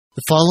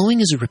The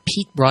following is a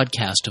repeat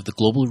broadcast of the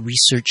Global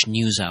Research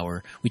News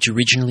Hour, which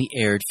originally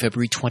aired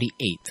February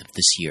 28th of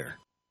this year.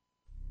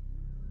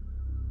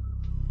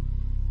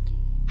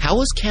 How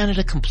was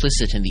Canada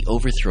complicit in the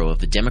overthrow of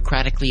the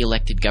democratically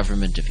elected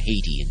government of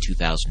Haiti in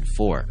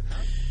 2004?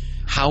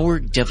 How were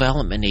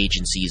development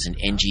agencies and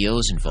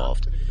NGOs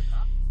involved?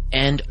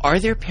 And are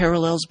there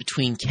parallels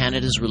between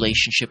Canada's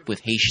relationship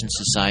with Haitian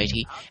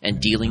society and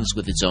dealings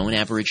with its own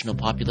Aboriginal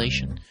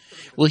population?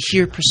 We'll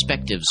hear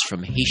perspectives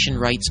from Haitian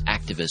rights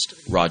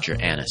activist Roger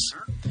Annis.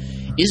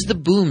 Is the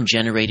boom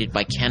generated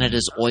by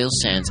Canada's oil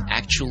sands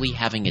actually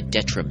having a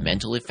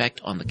detrimental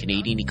effect on the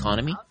Canadian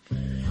economy?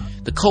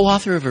 The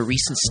co-author of a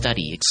recent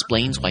study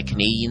explains why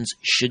Canadians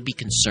should be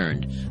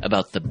concerned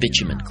about the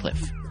Bitumen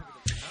cliff.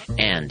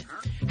 And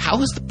how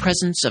has the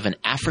presence of an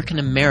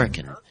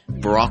African-American,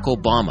 Barack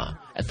Obama,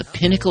 at the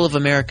pinnacle of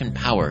American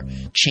power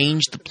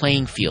changed the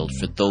playing field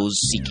for those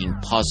seeking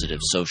positive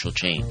social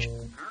change?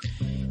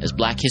 As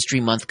Black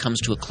History Month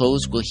comes to a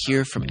close, we'll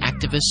hear from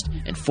activist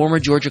and former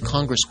Georgia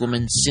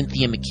Congresswoman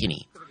Cynthia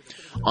McKinney.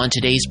 On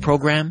today's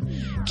program,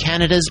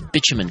 Canada's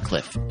Bitumen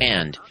Cliff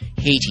and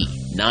Haiti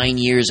 9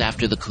 years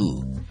after the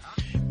coup.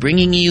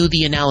 Bringing you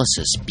the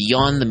analysis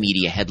beyond the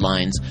media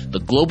headlines, the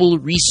Global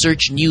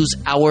Research News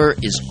Hour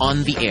is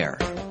on the air.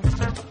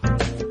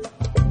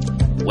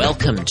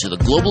 Welcome to the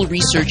Global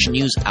Research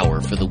News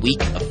Hour for the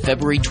week of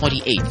February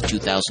 28,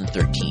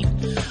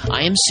 2013.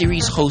 I am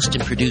series host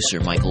and producer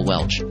Michael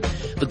Welch.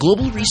 The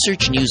Global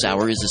Research News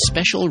Hour is a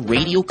special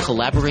radio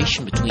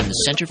collaboration between the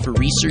Center for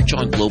Research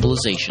on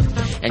Globalization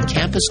and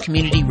campus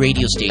community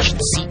radio station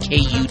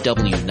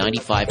CKUW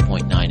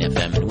 95.9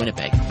 FM in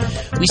Winnipeg.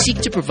 We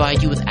seek to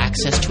provide you with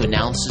access to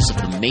analysis of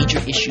the major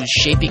issues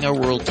shaping our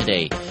world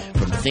today,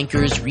 from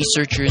thinkers,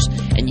 researchers,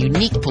 and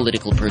unique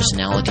political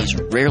personalities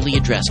rarely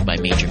addressed by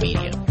major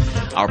media.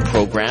 Our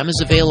program is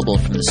available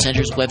from the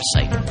Center's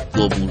website,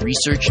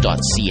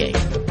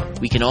 globalresearch.ca.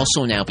 We can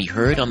also now be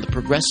heard on the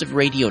Progressive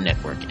Radio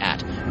Network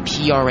at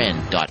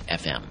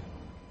prn.fm.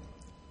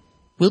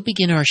 We'll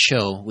begin our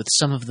show with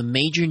some of the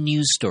major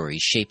news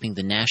stories shaping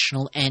the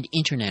national and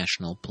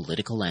international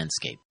political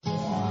landscape.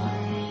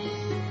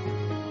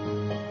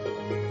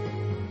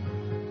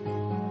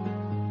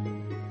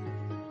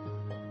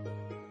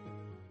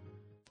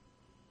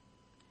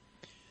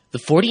 The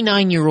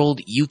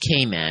 49-year-old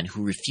UK man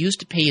who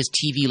refused to pay his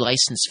TV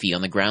license fee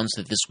on the grounds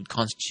that this would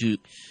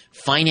constitute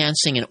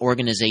financing an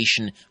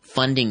organization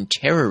funding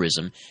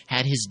terrorism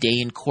had his day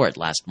in court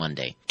last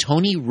Monday.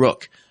 Tony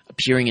Rook,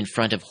 appearing in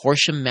front of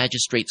Horsham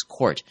Magistrates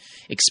Court,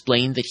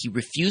 explained that he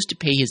refused to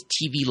pay his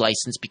TV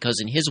license because,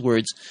 in his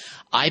words,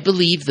 "I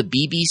believe the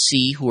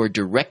BBC, who are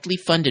directly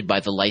funded by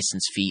the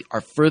license fee,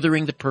 are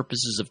furthering the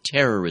purposes of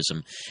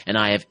terrorism, and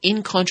I have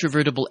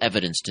incontrovertible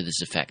evidence to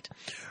this effect."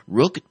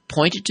 Rook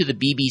pointed to the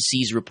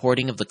BBC's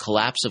reporting of the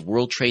collapse of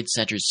World Trade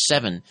Center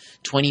 7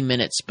 20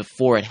 minutes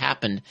before it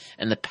happened,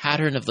 and the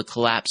pattern of the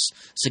collapse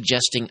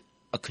suggesting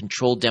a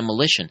controlled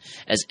demolition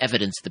as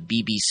evidence the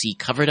BBC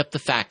covered up the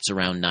facts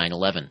around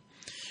 9/11.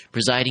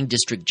 Presiding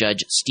District Judge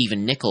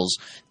Stephen Nichols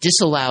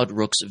disallowed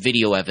Rook's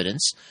video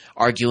evidence,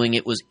 arguing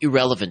it was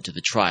irrelevant to the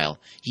trial.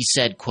 He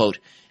said, quote,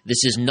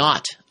 "This is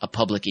not a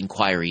public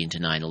inquiry into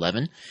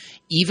 9/11.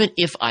 Even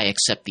if I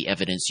accept the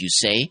evidence you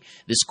say,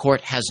 this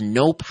court has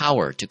no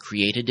power to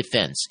create a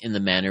defense in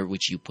the manner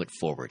which you put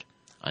forward,"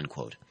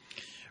 unquote.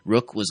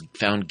 Rook was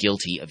found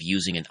guilty of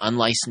using an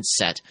unlicensed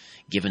set,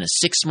 given a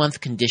 6-month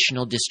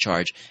conditional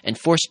discharge, and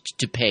forced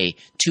to pay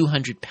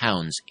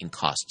 £200 in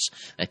costs.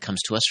 That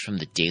comes to us from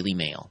the Daily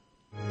Mail.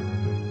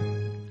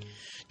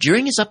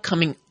 During his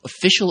upcoming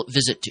official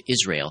visit to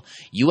Israel,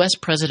 U.S.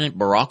 President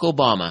Barack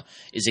Obama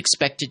is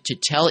expected to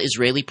tell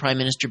Israeli Prime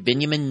Minister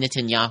Benjamin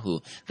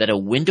Netanyahu that a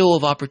window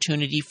of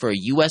opportunity for a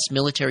U.S.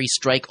 military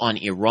strike on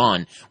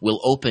Iran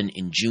will open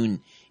in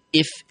June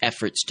if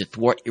efforts to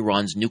thwart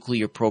Iran's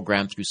nuclear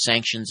program through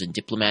sanctions and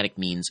diplomatic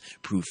means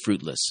prove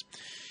fruitless.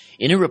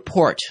 In a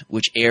report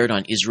which aired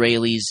on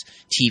Israeli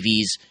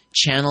TV's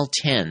Channel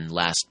 10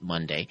 last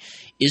Monday,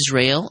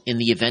 Israel, in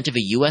the event of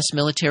a U.S.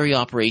 military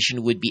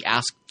operation, would be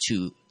asked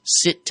to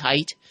sit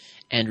tight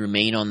and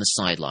remain on the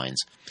sidelines.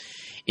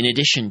 In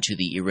addition to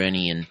the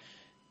Iranian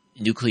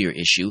nuclear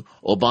issue,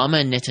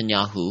 Obama and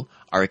Netanyahu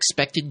are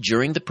expected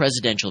during the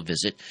presidential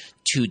visit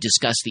to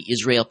discuss the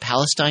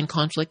Israel-Palestine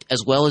conflict, as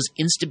well as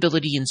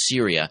instability in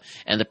Syria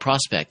and the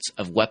prospects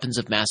of weapons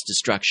of mass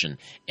destruction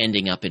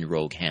ending up in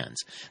rogue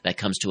hands. That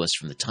comes to us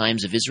from the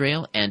Times of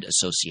Israel and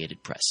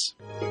Associated Press.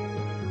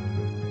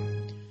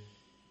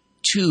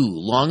 2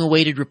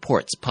 long-awaited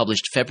reports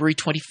published February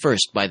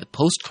 21st by the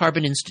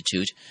Post-Carbon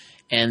Institute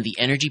and the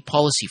Energy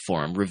Policy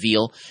Forum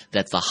reveal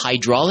that the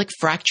hydraulic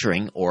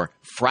fracturing, or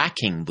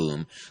fracking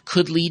boom,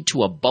 could lead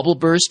to a bubble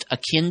burst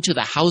akin to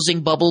the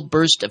housing bubble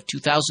burst of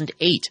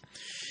 2008.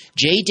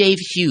 J. Dave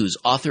Hughes,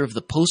 author of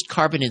the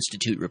Post-Carbon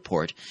Institute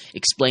report,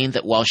 explained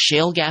that while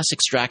shale gas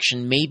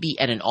extraction may be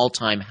at an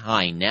all-time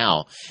high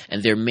now,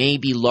 and there may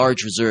be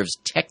large reserves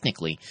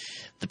technically,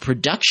 the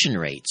production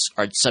rates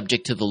are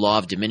subject to the law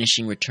of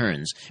diminishing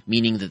returns,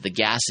 meaning that the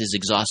gas is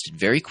exhausted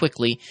very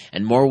quickly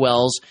and more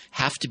wells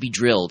have to be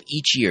drilled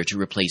each year to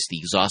replace the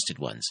exhausted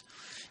ones.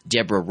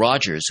 Deborah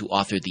Rogers, who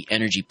authored the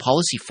Energy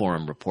Policy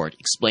Forum report,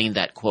 explained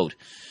that, quote,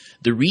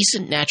 the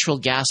recent natural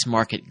gas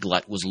market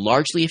glut was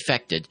largely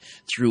affected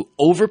through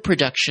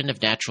overproduction of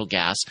natural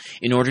gas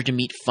in order to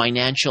meet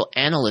financial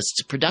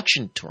analysts'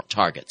 production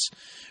targets.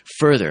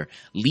 Further,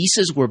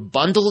 leases were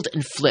bundled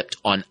and flipped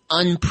on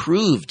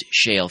unproved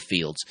shale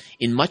fields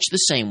in much the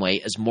same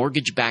way as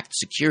mortgage-backed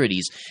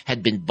securities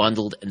had been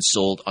bundled and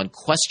sold on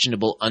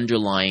questionable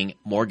underlying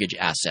mortgage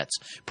assets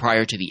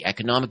prior to the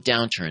economic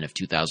downturn of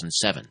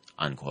 2007,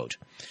 unquote.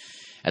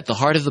 At the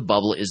heart of the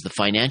bubble is the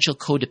financial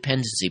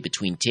codependency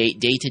between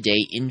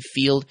day-to-day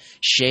in-field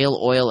shale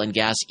oil and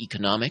gas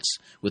economics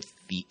with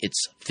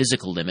its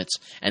physical limits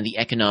and the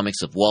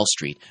economics of Wall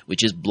Street,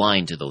 which is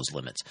blind to those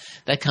limits.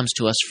 That comes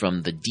to us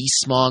from the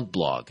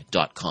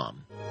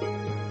desmogblog.com.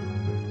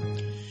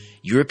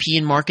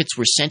 European markets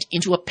were sent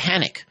into a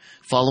panic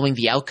following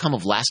the outcome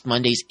of last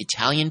Monday's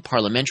Italian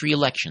parliamentary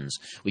elections,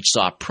 which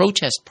saw a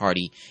protest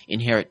party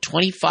inherit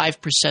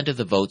 25% of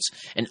the votes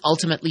and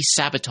ultimately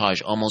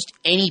sabotage almost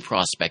any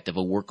prospect of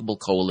a workable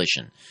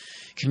coalition.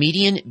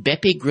 Comedian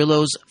Beppe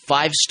Grillo's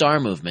Five Star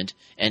Movement,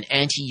 an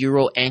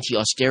anti-Euro,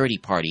 anti-austerity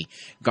party,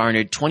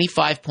 garnered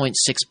 25.6%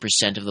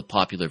 of the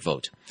popular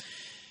vote.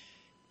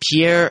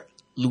 Pier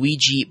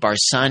Luigi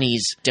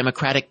Barsani's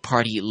Democratic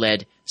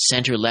Party-led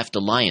Center-Left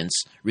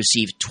Alliance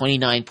received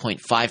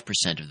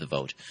 29.5% of the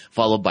vote,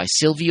 followed by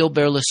Silvio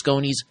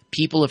Berlusconi's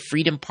People of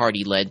Freedom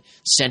Party-led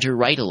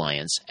Center-Right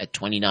Alliance at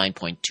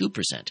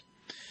 29.2%.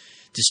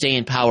 To stay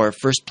in power,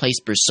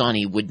 first-place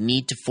Bersani would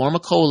need to form a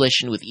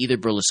coalition with either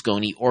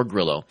Berlusconi or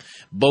Grillo,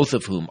 both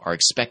of whom are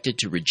expected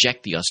to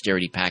reject the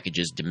austerity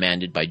packages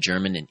demanded by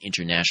German and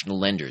international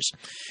lenders.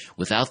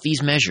 Without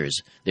these measures,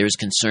 there is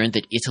concern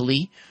that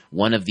Italy,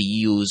 one of the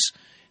EU's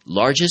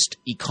largest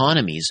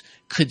economies,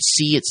 could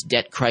see its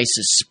debt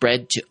crisis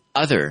spread to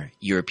other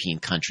European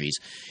countries.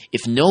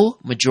 If no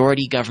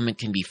majority government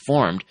can be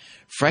formed,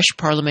 fresh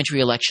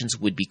parliamentary elections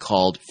would be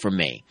called for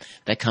May.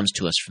 That comes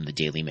to us from the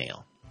Daily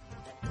Mail.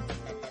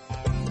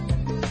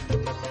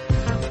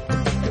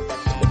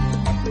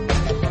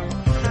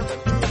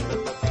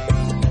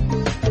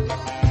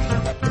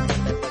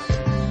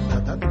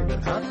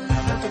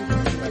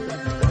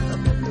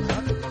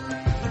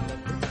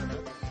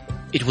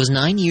 It was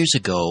 9 years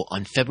ago,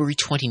 on February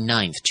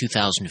 29,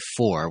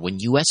 2004, when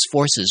U.S.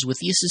 forces, with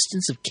the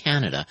assistance of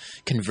Canada,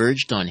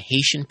 converged on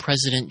Haitian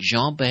President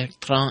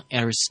Jean-Bertrand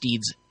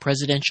Aristide's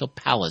presidential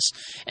palace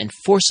and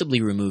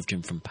forcibly removed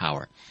him from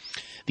power.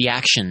 The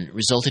action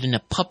resulted in a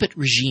puppet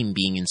regime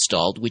being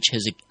installed, which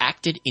has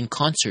acted in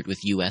concert with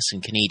U.S.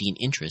 and Canadian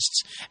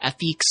interests at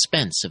the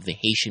expense of the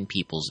Haitian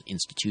people's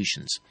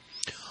institutions.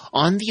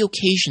 On the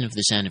occasion of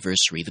this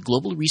anniversary, the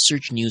Global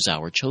Research News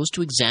Hour chose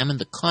to examine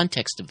the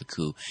context of the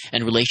coup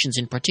and relations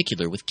in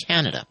particular with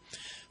Canada.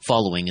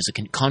 Following is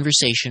a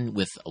conversation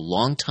with a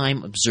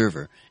longtime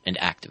observer and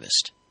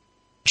activist.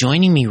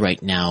 Joining me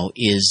right now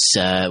is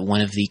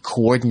one of the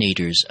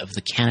coordinators of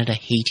the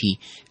Canada-Haiti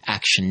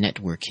Action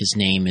Network. His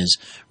name is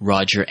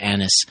Roger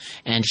Annis,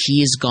 and he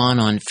has gone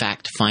on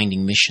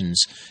fact-finding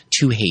missions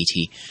to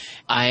Haiti.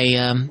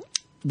 I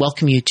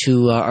welcome you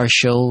to our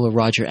show,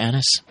 Roger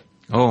Annis.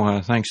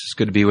 Thanks. It's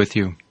good to be with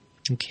you.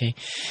 Okay.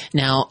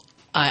 Now,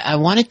 I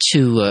wanted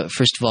to,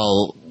 first of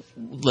all,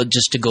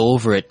 just to go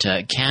over it,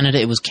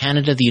 Canada, it was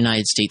Canada, the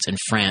United States, and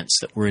France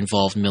that were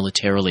involved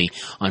militarily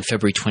on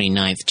February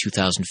 29th,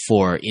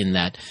 2004 in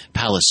that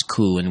palace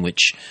coup in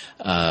which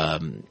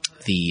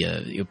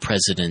the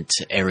President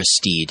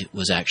Aristide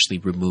was actually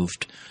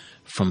removed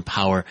from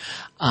power.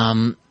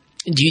 Do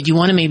you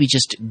want to maybe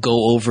just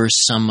go over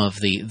some of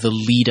the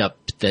lead-up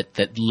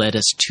that led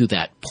us to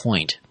that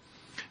point?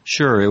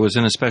 Sure. It was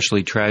an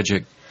especially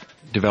tragic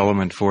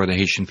development for the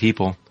Haitian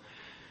people,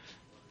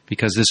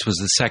 because this was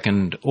the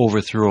second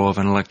overthrow of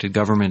an elected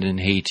government in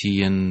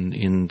Haiti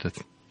in the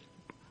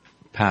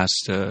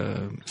past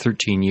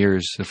 13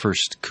 years. The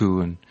first coup,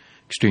 an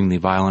extremely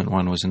violent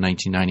one, was in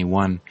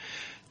 1991.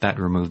 That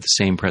removed the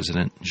same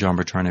president,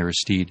 Jean-Bertrand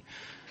Aristide,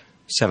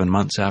 7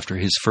 months after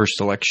his first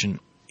election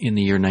in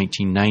the year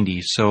 1990.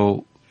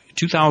 So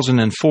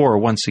 2004,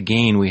 once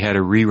again, we had a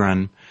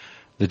rerun.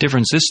 The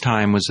difference this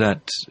time was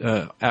that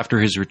after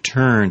his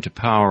return to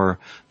power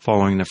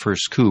following the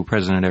first coup,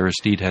 President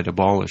Aristide had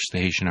abolished the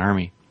Haitian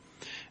army.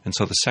 And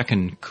so the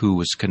second coup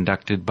was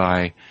conducted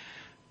by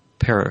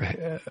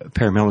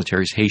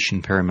paramilitaries,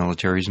 Haitian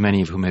paramilitaries,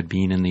 many of whom had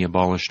been in the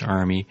abolished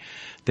army.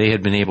 They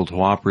had been able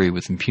to operate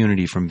with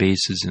impunity from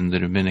bases in the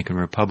Dominican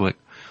Republic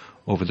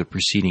over the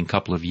preceding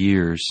couple of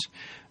years.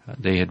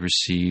 They had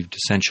received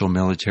essential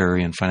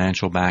military and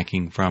financial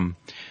backing from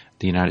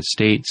the United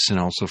States and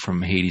also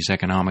from Haiti's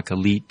economic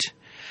elite.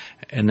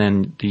 And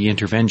then the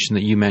intervention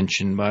that you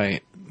mentioned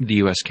by the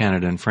U.S.,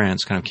 Canada, and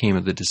France kind of came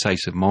at the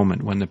decisive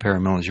moment when the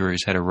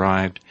paramilitaries had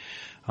arrived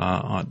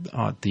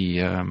at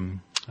the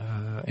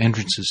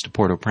entrances to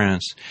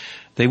Port-au-Prince.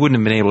 They wouldn't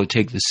have been able to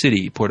take the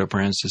city,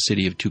 Port-au-Prince, a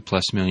city of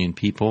 2+ million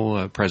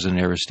people.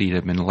 President Aristide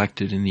had been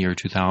elected in the year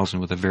 2000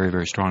 with a very,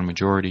 very strong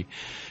majority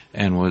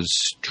and was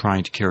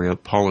trying to carry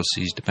out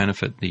policies to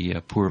benefit the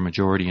poor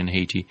majority in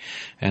Haiti.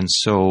 And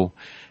so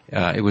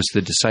it was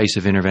the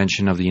decisive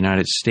intervention of the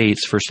United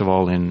States, first of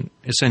all, in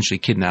essentially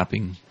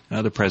kidnapping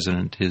the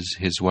president,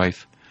 his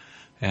wife,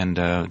 and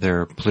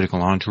their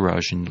political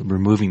entourage, and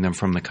removing them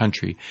from the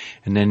country.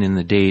 And then in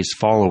the days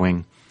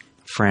following,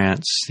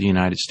 France, the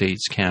United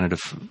States, Canada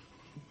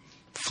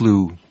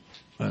flew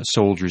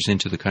soldiers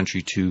into the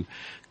country to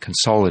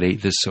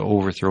consolidate this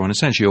overthrow and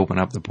essentially open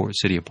up the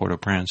city of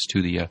Port-au-Prince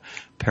to the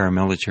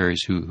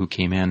paramilitaries who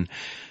came in.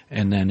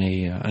 And then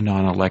a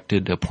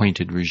non-elected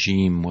appointed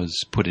regime was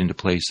put into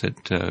place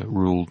that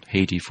ruled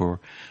Haiti for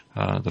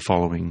the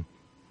following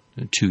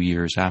 2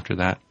 years after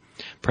that.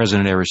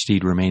 President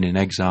Aristide remained in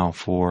exile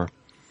for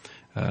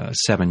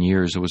 7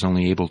 years. It was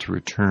only able to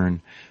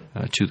return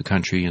to the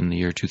country in the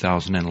year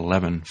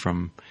 2011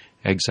 from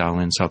exile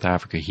in South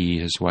Africa, he,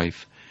 his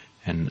wife,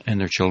 and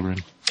their children.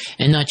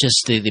 And not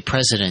just the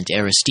president,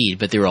 Aristide,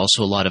 but there were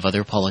also a lot of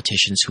other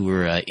politicians who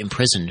were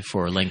imprisoned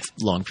for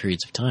long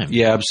periods of time.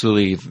 Yeah,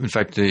 absolutely. In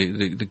fact,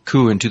 the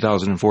coup in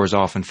 2004 is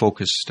often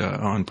focused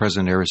on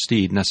President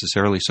Aristide,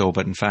 necessarily so,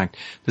 but in fact,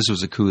 this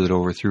was a coup that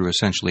overthrew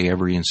essentially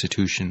every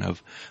institution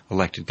of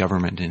elected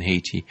government in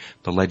Haiti,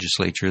 the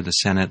legislature, the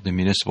Senate, the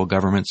municipal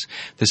governments.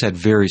 This had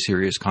very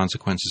serious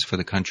consequences for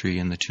the country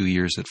in the 2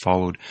 years that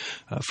followed.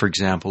 For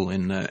example,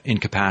 in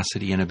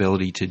incapacity,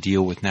 inability to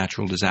deal with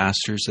natural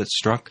disasters that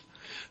struck.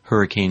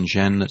 Hurricane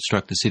Jeanne that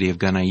struck the city of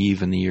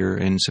Gonaïves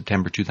in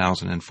September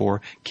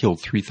 2004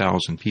 killed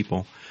 3,000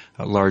 people,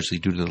 largely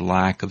due to the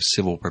lack of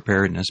civil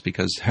preparedness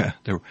because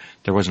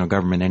there was no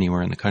government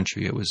anywhere in the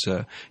country. It was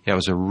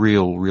a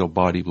real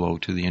body blow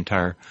to the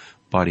entire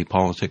body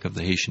politic of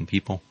the Haitian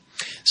people.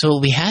 So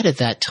what we had at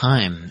that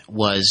time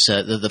was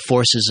the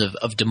forces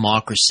of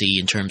democracy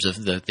in terms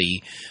of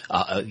the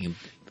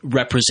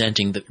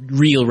representing the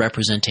real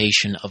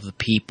representation of the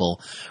people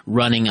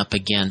running up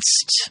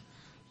against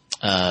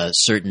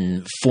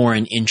certain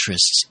foreign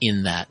interests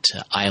in that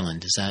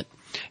island. Is that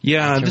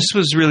accurate? This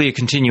was really a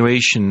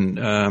continuation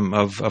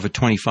of a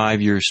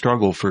 25-year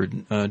struggle for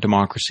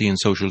democracy and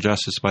social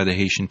justice by the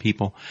Haitian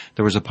people.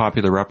 There was a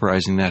popular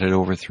uprising that had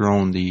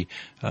overthrown the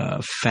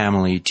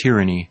family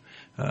tyranny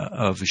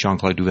of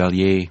Jean-Claude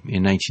Duvalier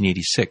in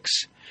 1986.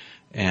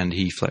 And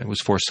he was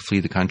forced to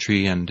flee the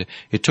country, and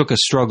it took a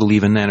struggle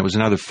even then. It was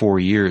another 4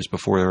 years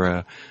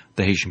before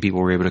the Haitian people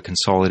were able to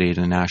consolidate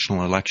a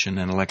national election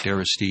and elect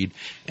Aristide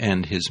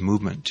and his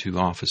movement to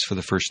office for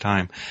the first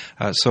time.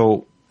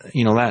 So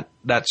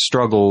that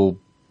struggle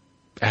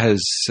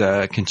has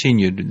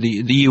continued.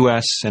 The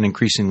U.S. and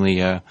increasingly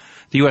the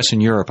U.S.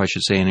 and Europe, I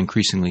should say, and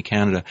increasingly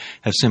Canada,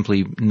 have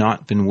simply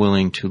not been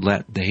willing to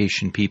let the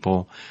Haitian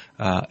people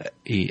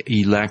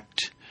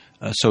elect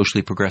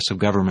socially progressive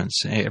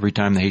governments. Every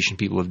time the Haitian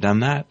people have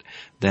done that,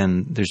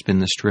 then there's been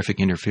this terrific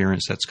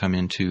interference that's come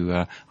in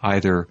to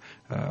either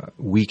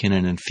weaken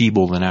and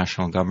enfeeble the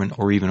national government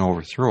or even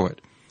overthrow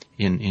it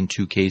in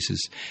 2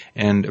 cases.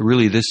 And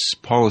really this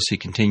policy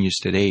continues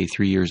today,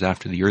 3 years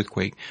after the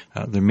earthquake.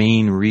 The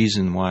main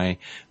reason why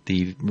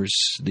the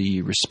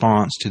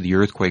response to the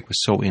earthquake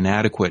was so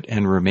inadequate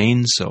and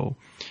remains so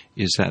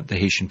is that the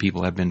Haitian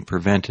people have been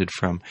prevented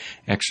from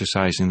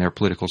exercising their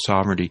political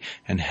sovereignty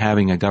and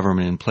having a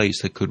government in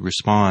place that could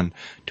respond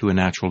to a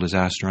natural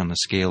disaster on the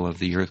scale of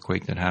the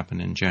earthquake that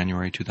happened in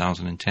January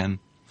 2010.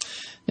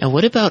 Now,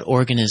 what about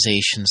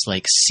organizations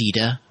like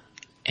CEDA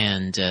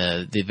and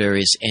the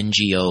various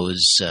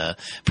NGOs,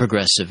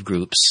 progressive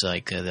groups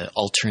like the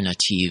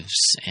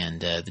Alternatives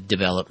and the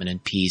Development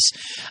and Peace?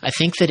 I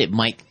think that it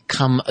might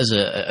come as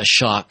a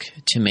shock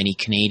to many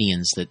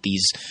Canadians that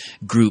these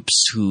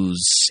groups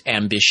whose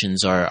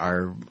ambitions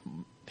are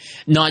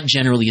not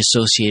generally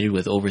associated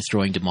with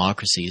overthrowing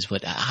democracies,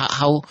 but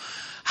how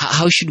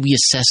should we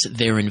assess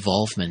their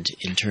involvement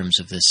in terms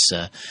of this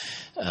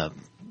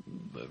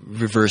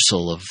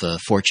reversal of the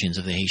fortunes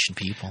of the Haitian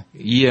people?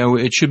 Yeah,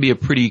 it should be a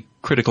pretty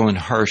critical and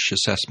harsh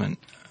assessment.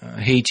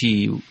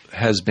 Haiti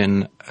has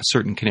been a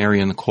certain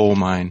canary in the coal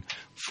mine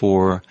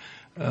for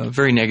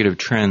very negative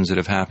trends that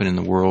have happened in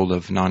the world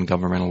of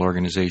non-governmental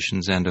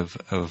organizations and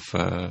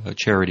of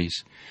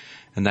charities.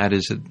 And that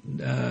is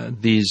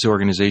that these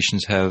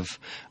organizations have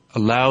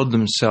allowed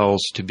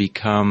themselves to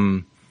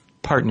become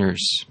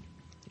partners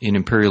in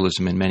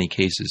imperialism in many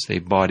cases.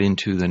 They've bought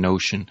into the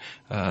notion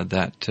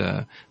that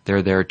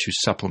they're there to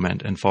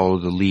supplement and follow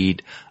the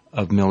lead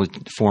of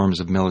forms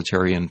of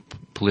military and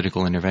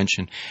political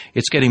intervention.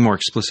 It's getting more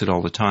explicit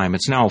all the time.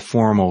 It's now a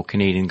formal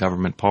Canadian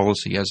government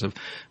policy as of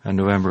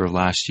November of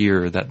last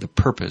year that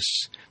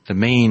the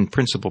main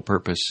principal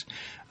purpose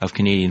of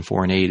Canadian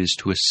foreign aid is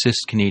to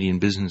assist Canadian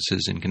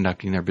businesses in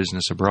conducting their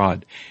business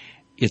abroad.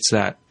 It's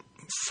that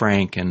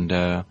frank and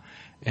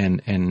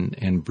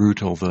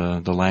brutal,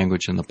 the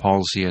language and the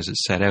policy as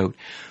it's set out.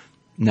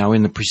 Now,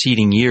 in the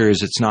preceding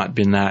years, it's not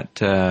been that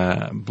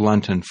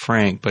blunt and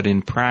frank, but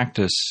in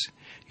practice,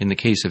 in the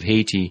case of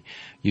Haiti,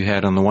 you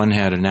had on the one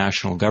hand a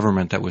national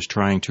government that was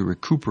trying to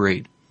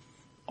recuperate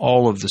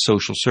all of the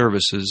social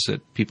services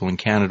that people in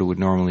Canada would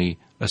normally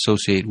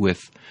associate with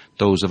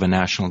those of a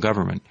national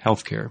government: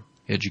 healthcare,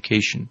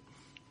 education,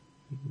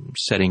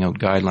 setting out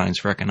guidelines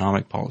for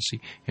economic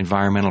policy,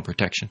 environmental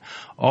protection.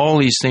 All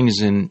these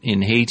things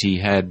in Haiti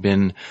had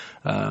been,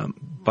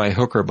 by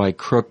hook or by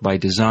crook, by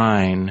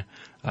design,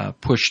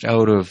 pushed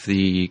out of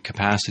the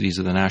capacities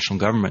of the national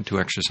government to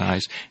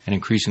exercise and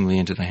increasingly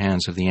into the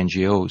hands of the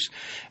NGOs.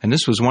 And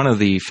this was one of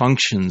the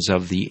functions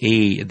of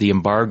the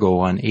embargo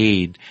on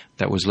aid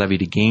that was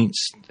levied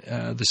against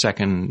the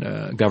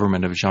second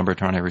government of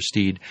Jean-Bertrand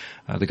Aristide,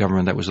 the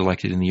government that was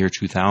elected in the year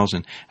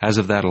 2000. As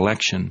of that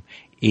election,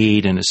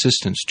 aid and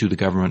assistance to the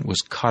government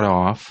was cut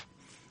off,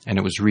 and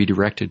it was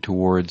redirected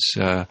towards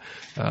the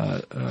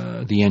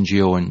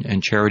NGO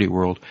and charity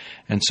world.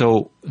 And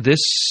so this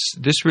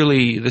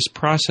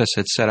process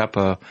had set up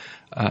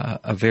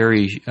a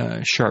very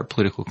sharp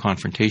political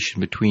confrontation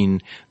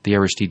between the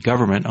Aristide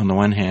government on the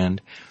one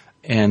hand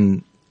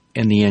and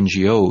the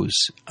NGOs.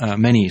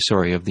 Many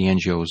of the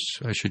NGOs,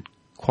 I should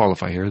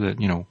qualify here that,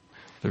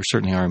 there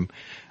certainly are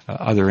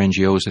other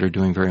NGOs that are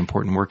doing very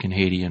important work in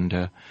Haiti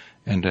and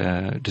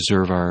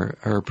deserve our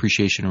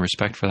appreciation and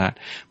respect for that.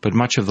 But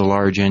much of the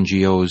large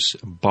NGOs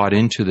bought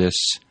into this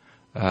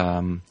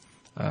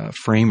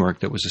framework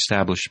that was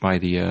established by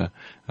the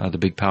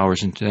big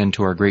powers. And then,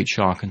 to our great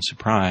shock and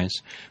surprise,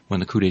 when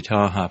the coup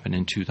d'etat happened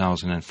in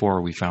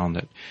 2004, we found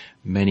that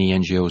many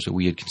NGOs that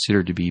we had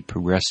considered to be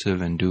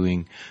progressive and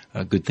doing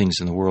good things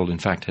in the world, in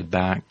fact, had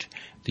backed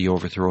the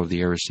overthrow of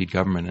the Aristide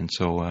government. And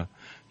so,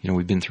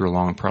 we've been through a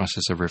long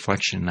process of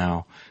reflection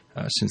now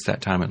since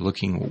that time at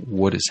looking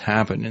what has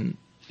happened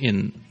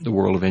in the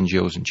world of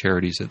NGOs and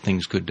charities, that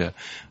things could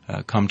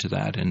come to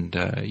that. And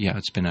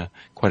it's been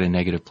quite a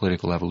negative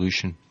political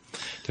evolution.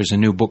 There's a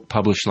new book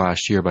published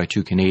last year by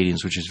two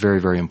Canadians, which is a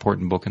very, very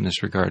important book in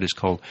this regard. It's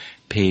called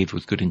Paved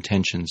with Good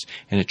Intentions,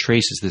 and it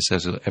traces this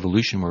as an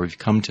evolution where we've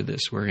come to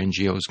this, where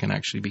NGOs can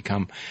actually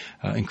become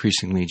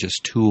increasingly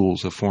just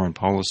tools of foreign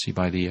policy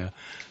by the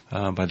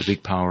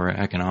big power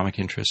economic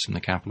interests in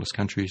the capitalist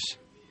countries.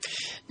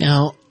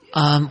 Now,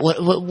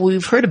 what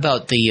we've heard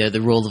about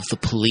the role of the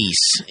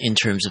police in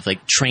terms of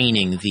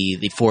training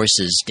the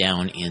forces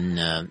down in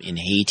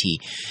Haiti.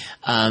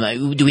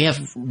 Do we have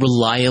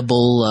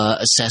reliable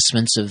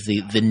assessments of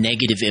the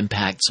negative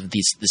impacts of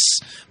this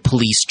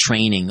police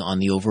training on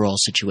the overall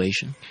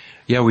situation?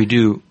 Yeah, we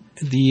do.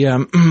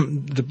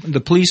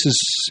 The police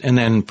is, and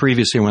then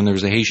previously when there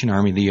was the Haitian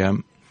army,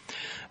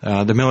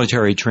 the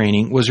military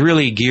training was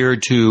really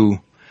geared to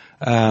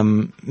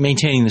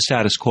maintaining the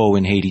status quo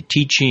in Haiti,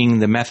 teaching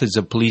the methods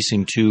of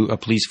policing to a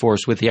police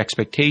force with the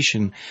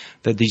expectation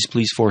that these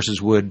police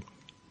forces would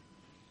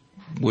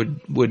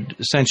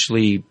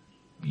essentially,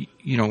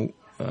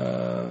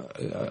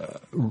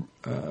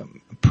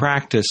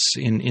 practice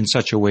in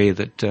such a way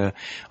that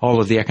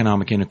all of the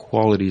economic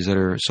inequalities that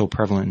are so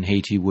prevalent in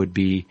Haiti would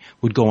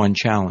go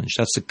unchallenged.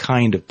 That's the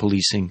kind of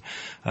policing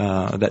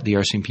that the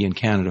RCMP in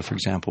Canada, for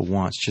example,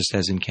 wants. Just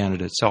as in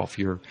Canada itself,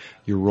 your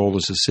role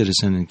as a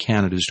citizen in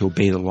Canada is to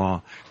obey the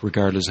law,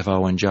 regardless of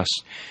how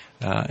unjust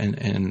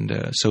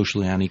and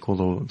socially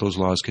unequal those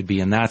laws could be.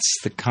 And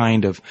that's the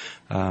kind of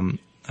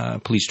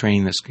police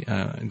training that's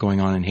going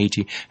on in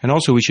Haiti. And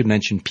also we should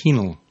mention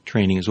penal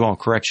training as well.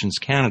 Corrections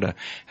Canada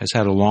has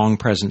had a long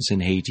presence in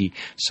Haiti,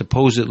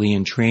 supposedly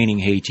in training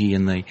Haiti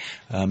in the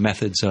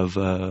methods of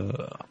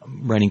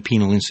running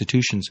penal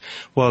institutions.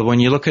 Well, when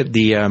you look at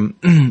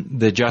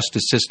the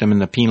justice system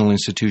and the penal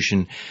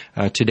institution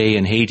today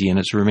in Haiti, and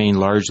it's remained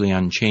largely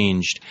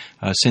unchanged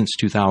since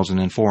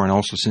 2004 and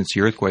also since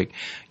the earthquake,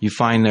 you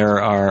find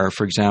there are,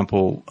 for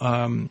example,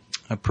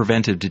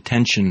 preventive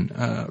detention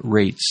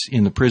rates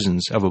in the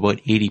prisons of about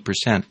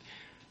 80%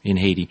 in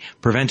Haiti.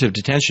 Preventive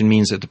detention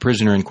means that the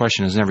prisoner in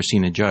question has never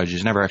seen a judge,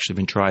 has never actually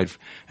been tried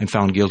and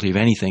found guilty of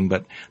anything,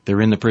 but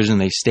they're in the prison,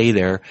 they stay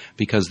there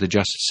because the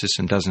justice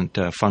system doesn't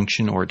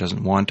function or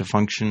doesn't want to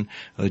function.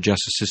 The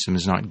justice system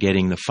is not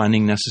getting the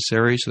funding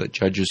necessary so that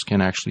judges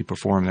can actually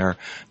perform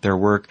their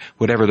work,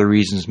 whatever the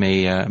reasons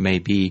may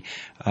be.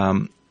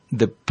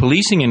 The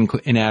policing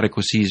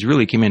inadequacies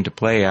really came into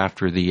play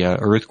after the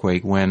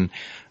earthquake when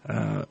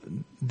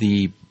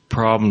the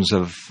problems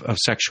of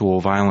sexual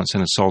violence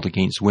and assault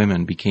against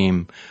women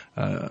became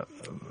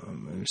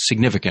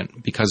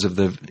significant because of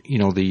the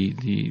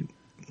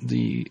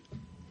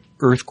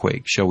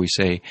earthquake, shall we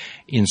say,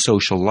 in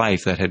social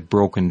life that had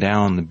broken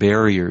down the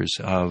barriers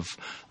of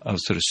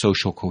sort of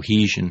social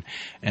cohesion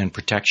and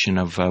protection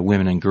of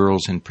women and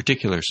girls in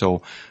particular.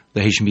 So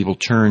the Haitian people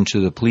turned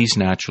to the police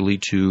naturally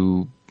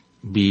to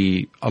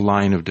be a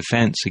line of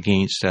defense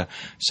against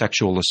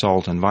sexual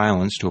assault and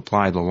violence, to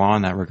apply the law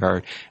in that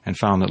regard, and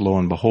found that, lo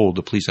and behold,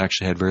 the police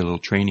actually had very little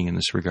training in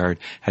this regard,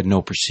 had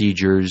no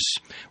procedures,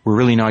 were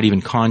really not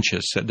even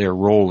conscious that their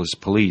role as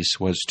police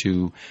was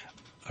to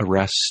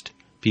arrest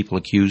people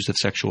accused of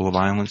sexual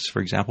violence,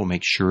 for example,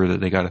 make sure that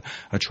they got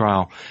a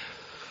trial.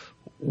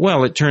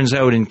 Well, it turns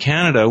out in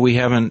Canada we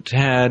haven't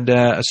had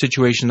a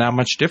situation that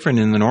much different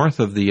in the north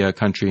of the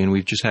country, and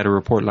we've just had a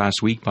report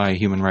last week by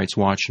Human Rights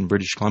Watch in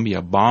British Columbia,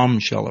 a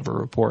bombshell of a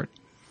report,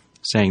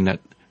 saying that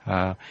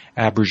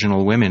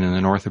Aboriginal women in the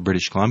north of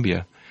British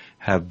Columbia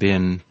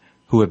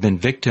who have been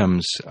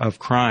victims of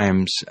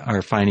crimes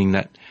are finding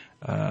that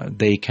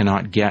they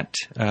cannot get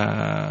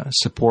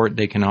support.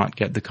 They cannot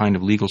get the kind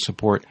of legal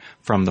support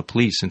from the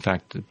police. In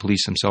fact, the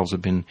police themselves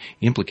have been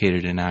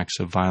implicated in acts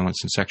of violence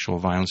and sexual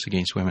violence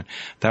against women.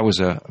 That was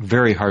a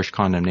very harsh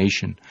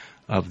condemnation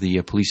of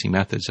the policing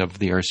methods of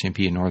the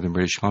RCMP in northern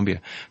British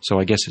Columbia. So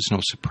I guess it's no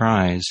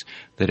surprise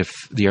that if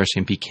the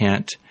RCMP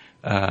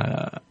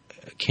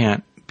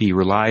can't be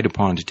relied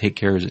upon to take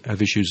care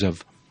of issues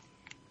of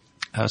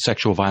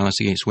sexual violence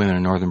against women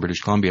in northern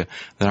British Columbia,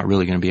 they're not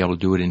really going to be able to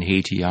do it in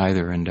Haiti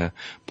either. And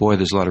boy,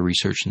 there's a lot of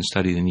research and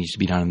study that needs to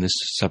be done on this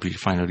subject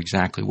to find out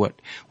exactly what's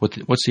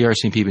the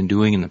RCMP been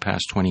doing in the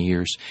past 20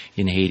 years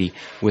in Haiti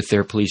with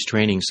their police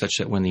training, such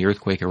that when the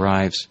earthquake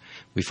arrives,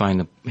 we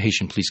find the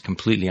Haitian police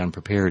completely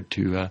unprepared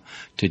to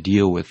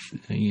deal with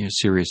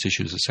serious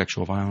issues of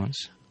sexual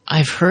violence.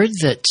 I've heard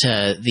that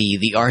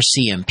the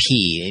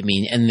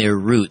RCMP, and their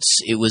roots,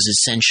 it was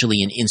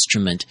essentially an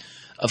instrument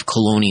of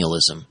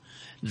colonialism,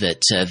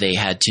 that they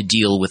had to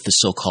deal with the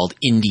so-called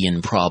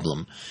Indian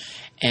problem.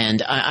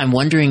 And I'm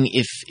wondering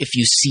if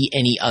you see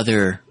any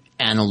other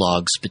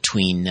analogs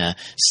between,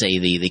 say,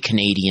 the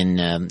Canadian,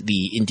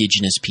 the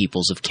Indigenous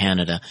peoples of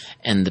Canada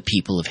and the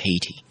people of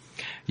Haiti.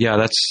 Yeah,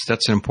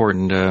 that's an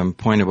important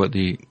point about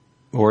the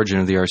origin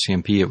of the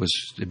RCMP.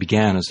 It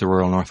began as the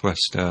Royal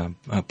Northwest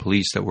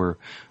Police that were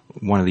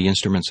one of the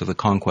instruments of the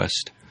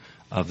conquest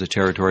of the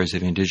territories of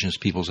the Indigenous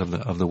peoples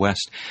of the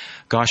West.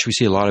 Gosh, we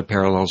see a lot of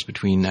parallels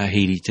between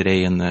Haiti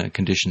today and the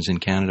conditions in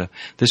Canada.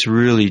 This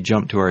really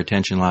jumped to our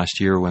attention last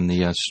year when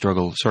the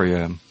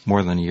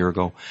more than a year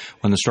ago,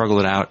 when the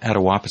struggle at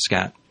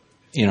Attawapiskat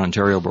in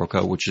Ontario broke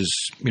out, which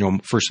is,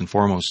 first and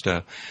foremost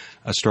a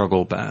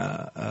struggle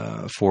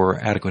for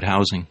adequate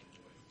housing,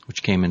 which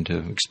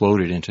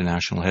exploded into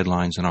national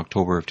headlines in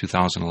October of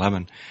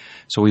 2011.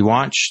 So we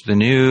watched the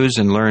news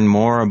and learned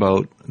more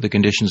about the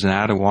conditions in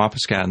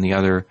Attawapiskat and the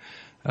other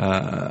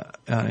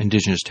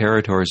Indigenous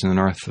territories in the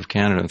north of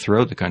Canada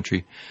throughout the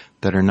country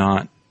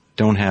that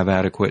don't have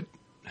adequate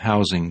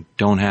housing,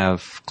 don't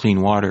have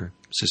clean water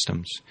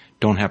systems,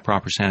 don't have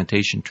proper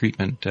sanitation,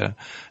 treatment,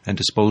 and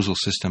disposal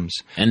systems.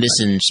 And this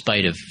in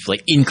spite of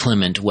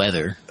inclement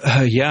weather.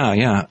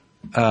 Yeah.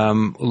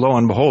 Lo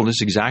and behold, this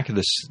is exactly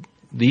this.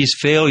 These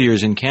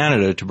failures in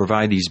Canada to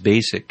provide these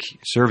basic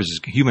services,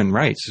 human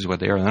rights is what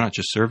they are. They're not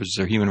just services,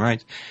 they're human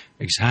rights.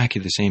 Exactly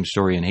the same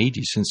story in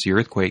Haiti. Since the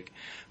earthquake,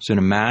 there's been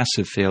a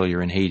massive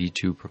failure in Haiti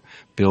to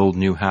build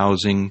new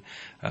housing,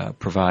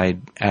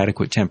 provide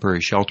adequate temporary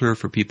shelter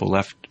for people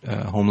left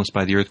homeless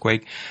by the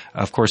earthquake.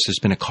 Of course, there's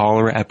been a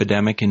cholera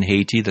epidemic in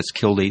Haiti that's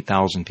killed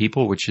 8,000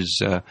 people, which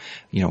is,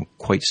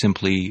 quite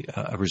simply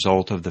a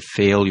result of the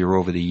failure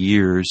over the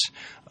years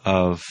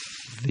of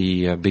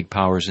the big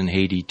powers in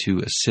Haiti to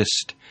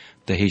assist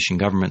the Haitian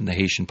government and the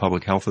Haitian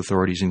public health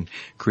authorities in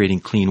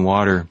creating clean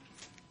water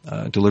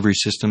delivery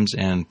systems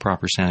and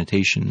proper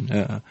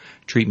sanitation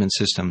treatment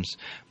systems.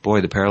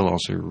 Boy, the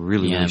parallels are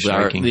really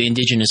striking. The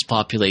Indigenous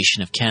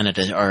population of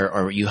Canada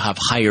you have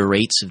higher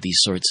rates of these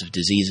sorts of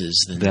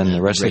diseases than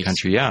the rest of the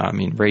country. Yeah,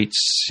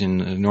 rates in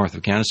the north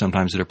of Canada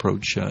sometimes that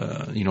approach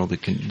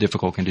the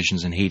difficult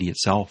conditions in Haiti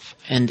itself.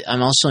 And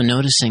I'm also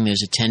noticing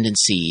there's a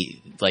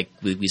tendency, like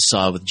we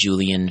saw with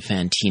Julian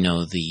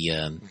Fantino,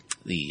 the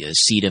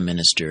CETA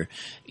minister,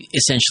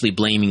 essentially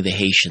blaming the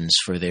Haitians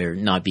for their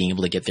not being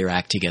able to get their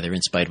act together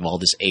in spite of all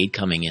this aid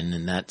coming in,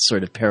 and that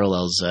sort of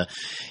parallels,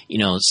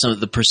 some of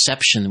the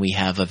perception we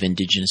have of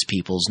Indigenous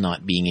peoples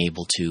not being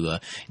able to.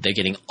 They're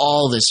getting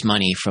all this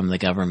money from the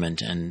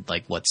government, and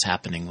what's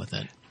happening with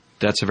it.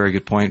 That's a very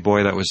good point.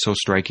 Boy, that was so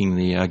striking.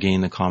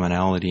 The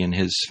commonality in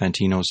his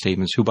Fantino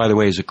statements, who, by the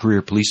way, is a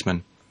career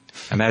policeman.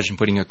 Imagine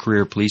putting a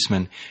career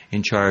policeman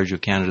in charge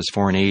of Canada's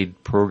foreign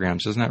aid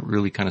programs. Doesn't that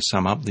really kind of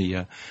sum up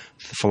the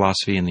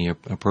philosophy and the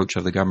approach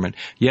of the government?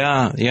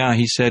 Yeah.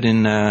 He said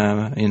in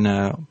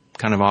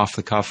kind of off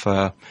the cuff.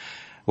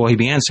 He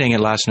began saying it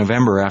last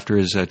November after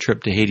his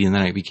trip to Haiti, and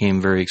then it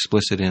became very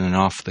explicit in an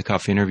off the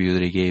cuff interview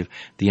that he gave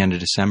the end of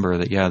December.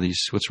 That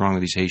what's wrong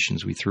with these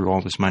Haitians? We threw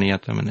all this money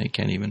at them, and they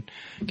can't even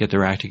get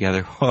their act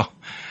together.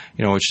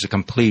 Which is a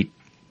complete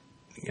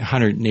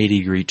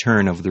 180-degree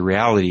turn of the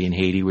reality in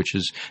Haiti, which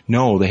is,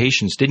 no, the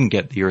Haitians didn't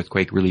get the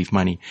earthquake relief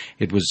money.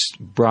 It was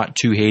brought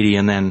to Haiti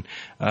and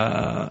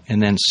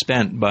then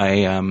spent by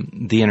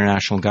the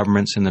international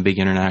governments and the big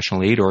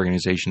international aid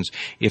organizations.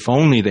 If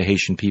only the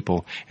Haitian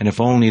people and if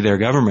only their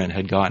government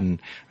had gotten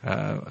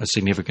a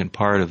significant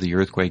part of the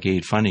earthquake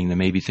aid funding, then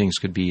maybe things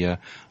could be a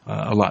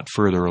lot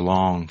further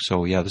along.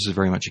 So, yeah, this is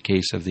very much a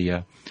case of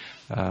the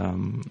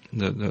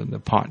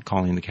the pot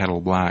calling the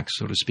kettle black,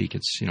 so to speak.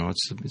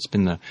 It's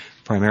been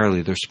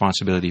primarily the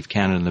responsibility of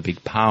Canada and the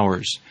big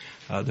powers,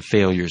 the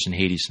failures in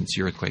Haiti since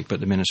the earthquake,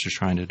 but the minister's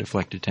trying to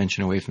deflect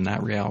attention away from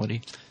that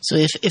reality. So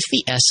if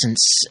the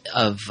essence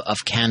of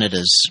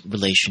Canada's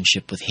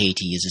relationship with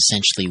Haiti is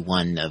essentially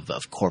one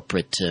of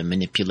corporate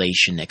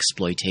manipulation,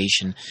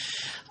 exploitation,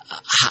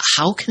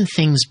 how can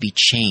things be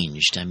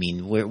changed? I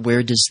mean,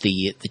 where does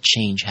the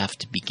change have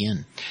to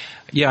begin?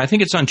 Yeah, I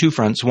think it's on two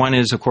fronts. One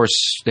is, of course,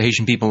 the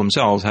Haitian people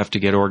themselves have to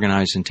get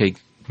organized and take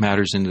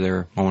matters into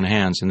their own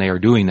hands, and they are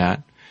doing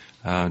that.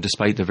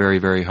 Despite the very,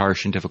 very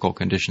harsh and difficult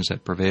conditions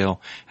that prevail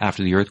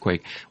after the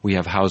earthquake. We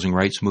have housing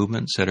rights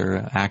movements that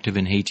are active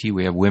in Haiti.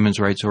 We have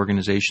women's rights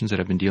organizations that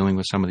have been dealing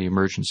with some of the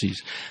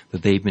emergencies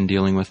that they've been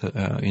dealing with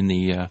in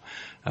the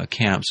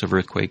camps of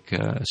earthquake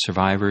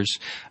survivors.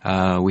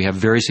 We have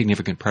very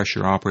significant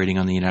pressure operating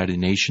on the United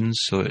Nations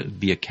so it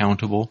be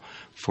accountable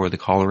for the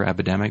cholera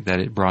epidemic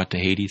that it brought to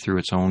Haiti through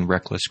its own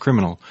reckless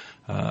criminal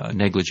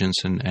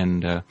negligence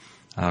and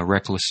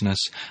recklessness.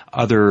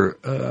 Other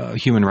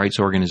human rights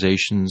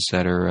organizations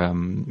that are,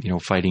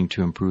 fighting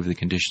to improve the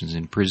conditions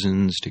in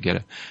prisons, to get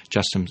a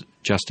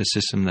justice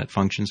system that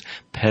functions.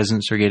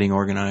 Peasants are getting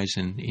organized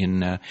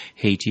in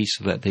Haiti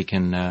so that they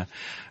can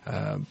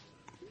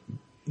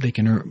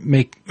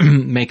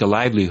make a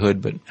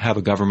livelihood, but have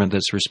a government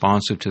that's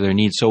responsive to their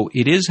needs. So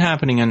it is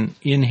happening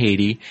in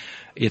Haiti.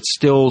 It's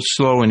still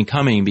slow in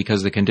coming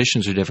because the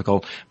conditions are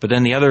difficult. But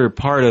then the other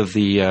part of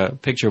the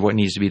picture of what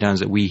needs to be done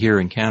is that we here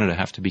in Canada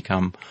have to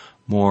become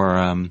more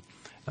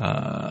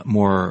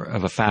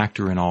of a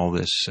factor in all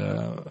this.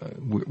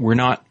 We're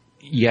not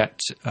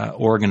yet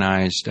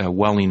organized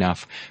well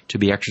enough to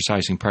be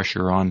exercising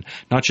pressure on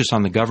not just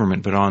on the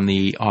government but on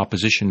the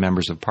opposition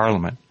members of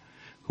Parliament,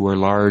 who are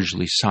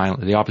largely silent.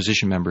 The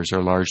opposition members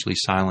are largely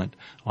silent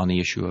on the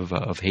issue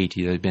of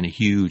Haiti. There's been a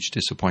huge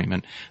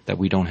disappointment that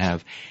we don't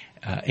have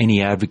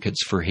any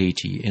advocates for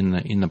Haiti in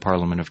the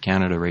Parliament of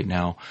Canada right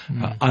now.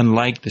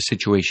 Unlike the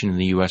situation in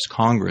the U.S.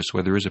 Congress,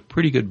 where there is a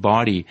pretty good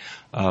body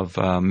of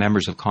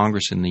members of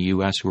Congress in the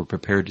U.S. who are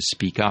prepared to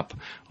speak up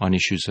on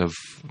issues of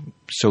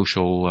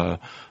social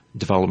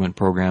development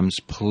programs,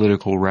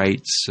 political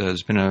rights.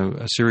 There's been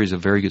a series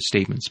of very good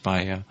statements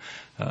by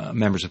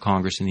members of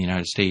Congress in the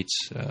United States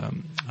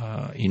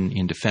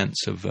in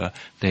defense of the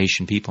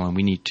Haitian people, and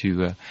we need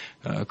to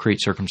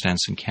create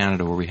circumstance in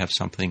Canada where we have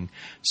something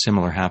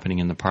similar happening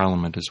in the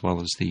Parliament, as well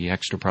as the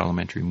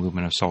extra-parliamentary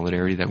movement of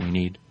solidarity that we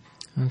need.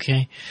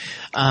 Okay.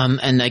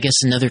 And I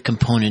guess another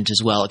component as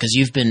well, because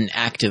you've been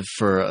active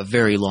for a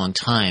very long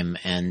time,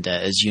 and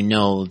as you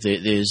know,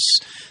 there's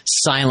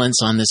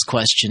silence on this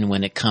question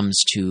when it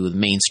comes to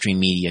mainstream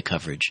media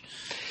coverage.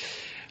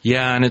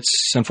 Yeah, and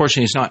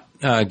unfortunately it's not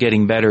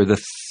getting better.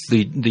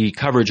 The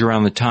coverage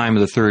around the time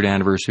of the third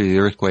anniversary of the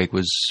earthquake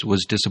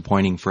was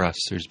disappointing for us.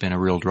 There's been a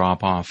real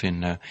drop off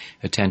in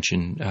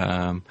attention.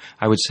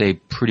 I would say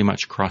pretty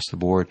much across the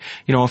board.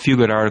 A few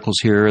good articles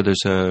here.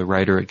 There's a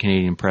writer at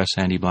Canadian Press,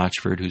 Andy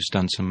Blatchford, who's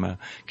done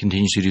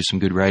continues to do some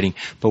good writing.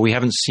 But we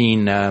haven't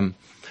seen the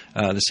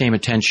same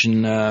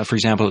attention, for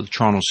example, the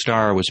Toronto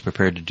Star was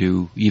prepared to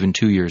do even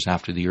 2 years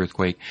after the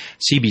earthquake.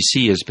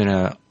 CBC has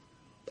been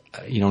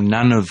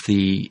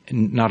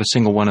not a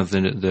single one of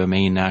the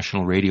main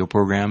national radio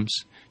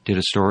programs did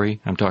a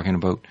story. I'm talking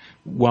about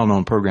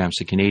well-known programs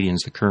to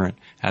Canadians, The Current,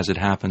 As It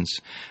Happens.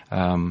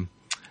 No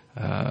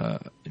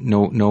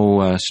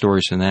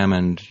stories from them,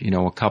 and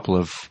a couple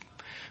of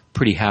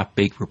pretty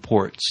half-baked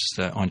reports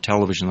on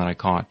television that I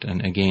caught,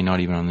 and again, not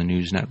even on the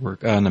news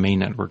network, on the main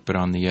network, but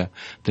on the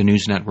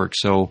news network.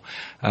 So,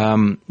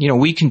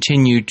 we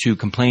continue to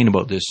complain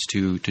about this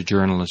to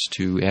journalists,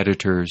 to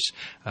editors,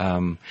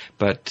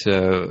 but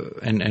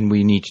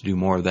we need to do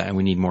more of that, and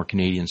we need more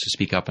Canadians to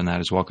speak up on that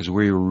as well, because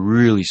we're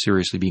really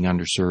seriously being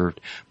underserved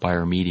by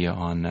our media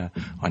on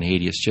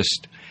Haiti. It's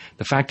just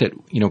the fact that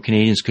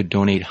Canadians could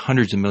donate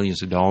hundreds of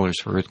millions of dollars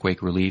for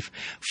earthquake relief.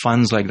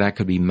 Funds like that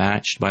could be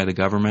matched by the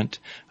government.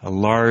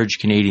 Large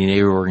Canadian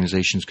aid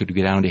organizations could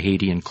go down to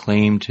Haiti and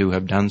claim to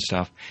have done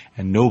stuff,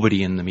 and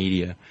nobody in the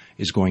media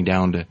is going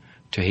down to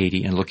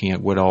Haiti and looking at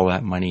what all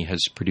that money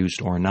has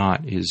produced or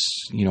not is,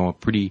 a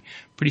pretty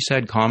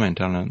sad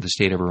comment on the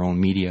state of our own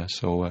media.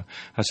 So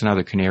that's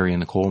another canary in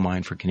the coal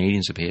mine for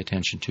Canadians to pay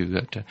attention to,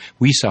 that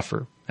we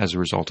suffer as a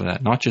result of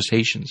that. Not just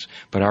Haitians,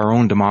 but our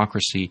own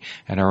democracy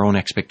and our own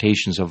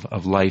expectations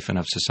of life and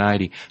of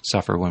society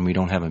suffer when we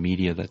don't have a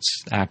media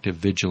that's active,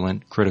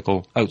 vigilant,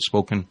 critical,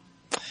 outspoken.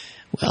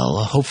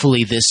 Well,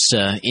 hopefully this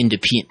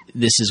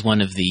is one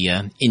of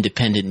the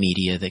independent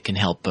media that can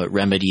help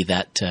remedy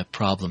that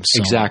problem. So.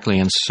 Exactly,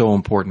 and so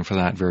important for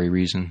that very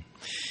reason.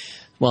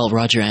 Well,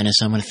 Roger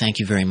Annis, I want to thank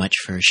you very much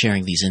for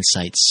sharing these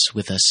insights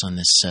with us on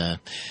this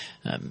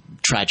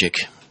tragic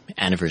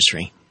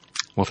anniversary.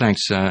 Well,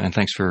 thanks, and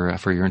thanks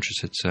for your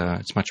interest.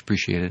 It's much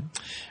appreciated.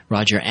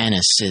 Roger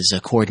Annis is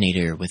a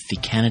coordinator with the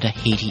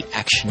Canada-Haiti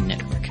Action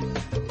Network.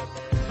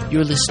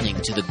 You're listening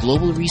to the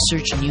Global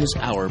Research News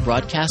Hour,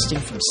 broadcasting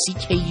from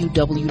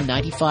CKUW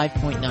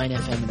 95.9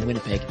 FM in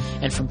Winnipeg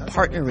and from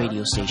partner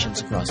radio stations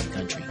across the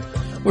country.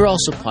 We're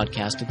also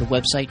podcast at the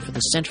website for the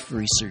Centre for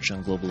Research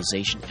on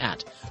Globalization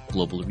at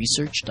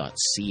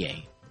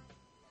globalresearch.ca.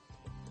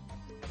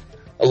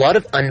 A lot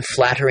of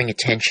unflattering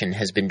attention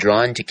has been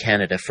drawn to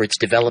Canada for its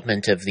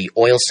development of the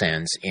oil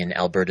sands in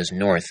Alberta's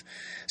north.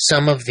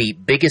 Some of the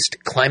biggest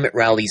climate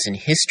rallies in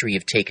history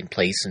have taken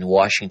place in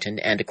Washington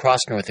and across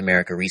North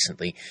America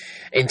recently,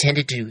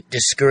 intended to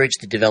discourage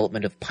the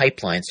development of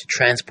pipelines to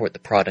transport the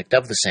product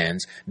of the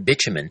sands,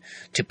 bitumen,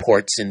 to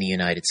ports in the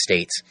United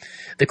States.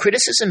 The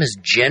criticism has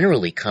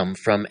generally come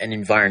from an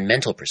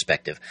environmental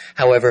perspective.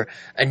 However,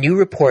 a new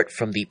report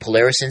from the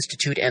Polaris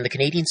Institute and the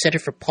Canadian Centre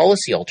for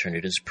Policy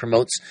Alternatives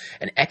promotes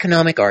an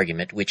economic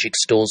argument which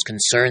extols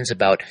concerns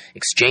about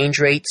exchange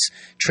rates,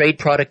 trade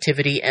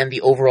productivity, and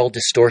the overall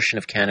distortion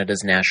of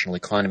Canada's national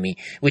economy,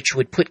 which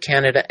would put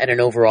Canada at an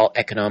overall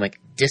economic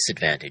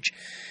disadvantage.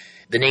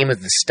 The name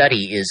of the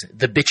study is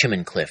The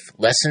Bitumen Cliff,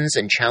 Lessons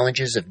and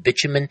Challenges of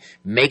Bitumen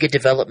Mega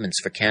Developments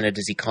for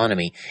Canada's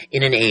Economy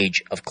in an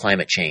Age of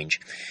Climate Change.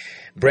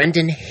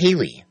 Brendan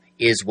Hayley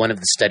is one of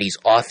the study's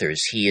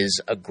authors. He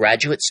is a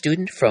graduate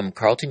student from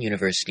Carleton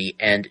University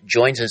and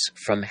joins us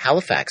from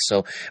Halifax.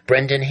 So,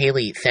 Brendan,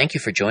 Hayley, thank you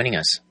for joining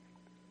us.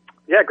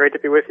 Yeah, great to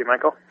be with you,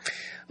 Michael.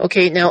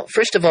 Okay, now,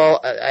 first of all,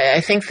 I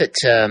think that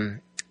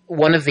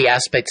one of the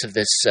aspects of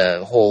this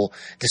whole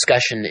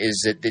discussion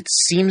is that it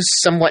seems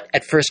somewhat,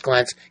 at first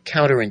glance,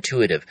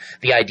 counterintuitive.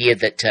 The idea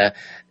that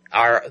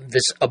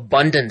this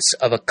abundance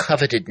of a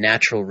coveted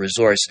natural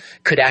resource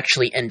could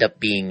actually end up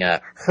being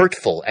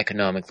hurtful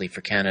economically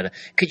for Canada.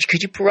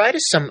 Could you provide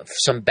us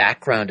some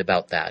background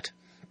about that?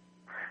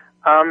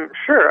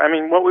 Sure. I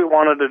mean, what we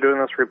wanted to do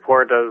in this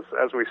report,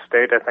 as we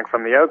state, I think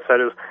from the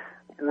outset, is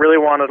really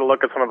wanted to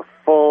look at some of the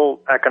full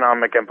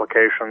economic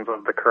implications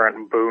of the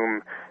current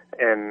boom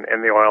in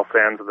the oil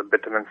sands and the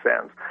bitumen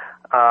sands.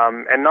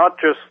 And not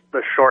just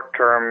the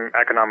short-term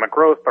economic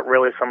growth, but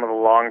really some of the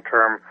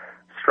long-term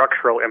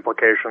structural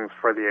implications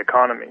for the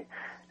economy.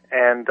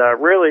 And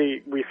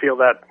really, we feel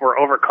that we're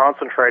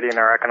over-concentrating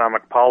our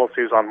economic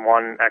policies on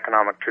one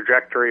economic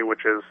trajectory,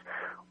 which is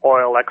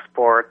oil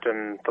export,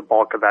 and the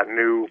bulk of that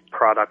new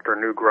product or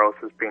new growth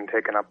is being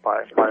taken up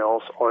by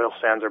oil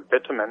sands or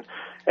bitumen.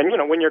 And,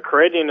 when you're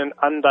creating an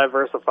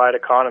undiversified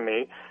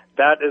economy,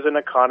 that is an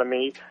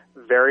economy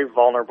very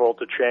vulnerable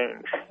to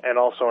change, and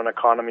also an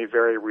economy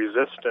very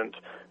resistant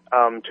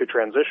to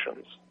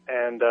transitions.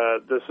 And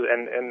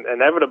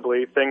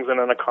inevitably, things in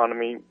an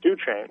economy do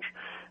change.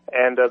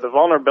 And the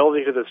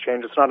vulnerability to this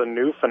change, it's not a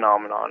new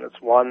phenomenon.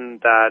 It's one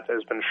that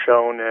has been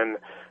shown in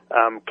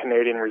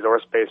Canadian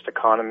resource-based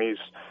economies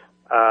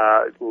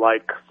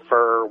like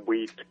fur,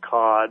 wheat,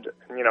 cod.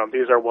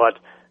 These are what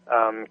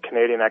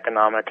Canadian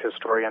economic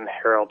historian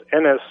Harold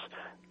Innis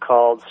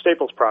called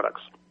staples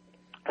products.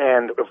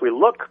 And if we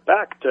look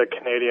back to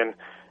Canadian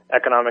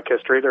economic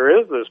history, there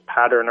is this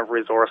pattern of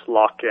resource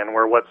lock-in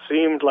where what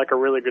seemed like a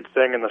really good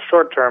thing in the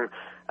short term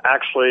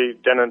actually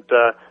didn't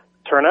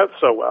turn out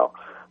so well.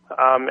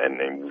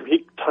 And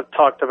he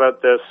talked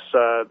about this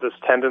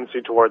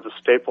tendency towards a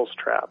staples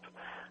trap,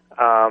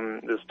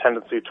 this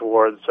tendency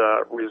towards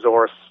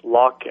resource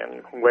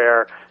lock-in,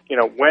 where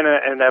when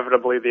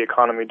inevitably the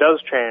economy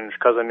does change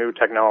because of new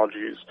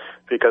technologies,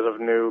 because of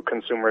new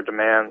consumer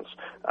demands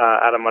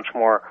at a much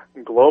more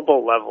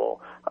global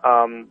level,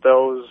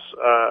 those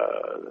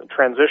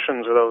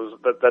transitions or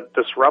that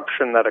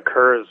disruption that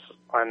occurs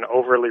on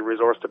overly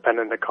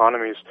resource-dependent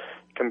economies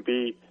can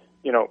be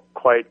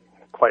quite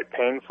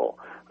painful.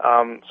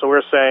 So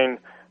we're saying,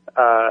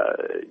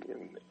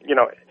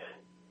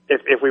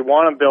 if we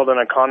want to build an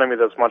economy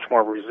that's much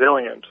more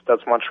resilient,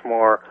 that's much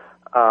more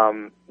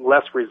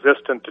less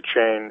resistant to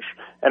change,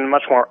 and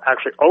much more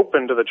actually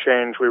open to the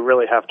change we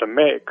really have to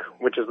make,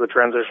 which is the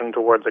transition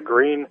towards a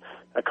green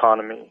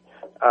economy,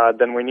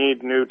 then we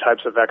need new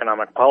types of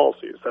economic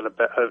policies that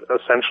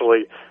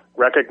essentially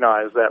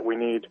recognize that we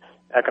need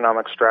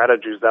economic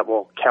strategies that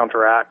will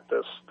counteract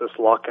this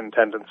lock-in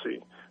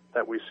tendency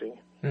that we see.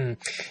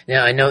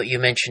 Now, I know you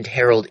mentioned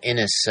Harold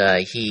Innis.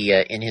 He,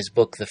 in his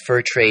book, The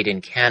Fur Trade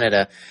in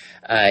Canada,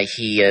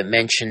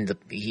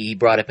 he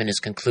brought up in his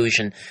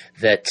conclusion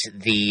that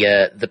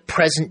the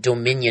present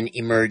dominion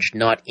emerged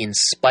not in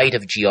spite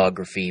of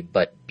geography,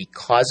 but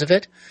because of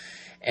it.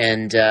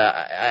 And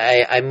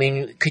I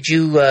mean, could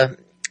you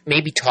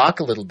maybe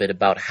talk a little bit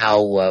about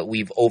how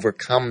we've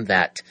overcome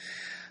that?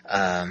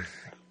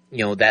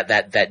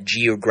 That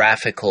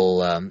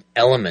geographical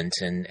element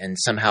and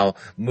somehow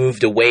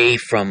moved away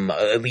from,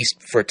 at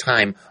least for a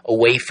time,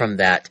 away from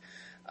that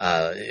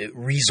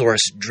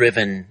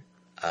resource-driven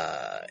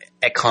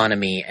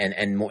economy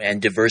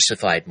and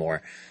diversified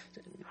more.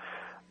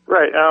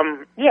 Right.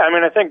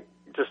 I think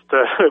just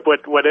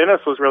what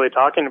Innis was really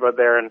talking about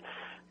there, and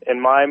in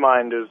my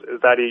mind, is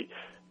that he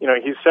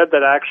said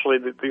that actually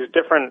these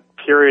different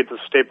periods of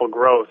staple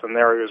growth, and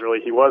there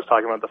he was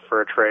talking about the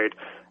fur trade,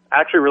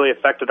 actually really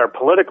affected our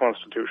political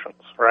institutions,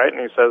 right? And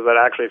he says that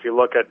actually if you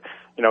look at,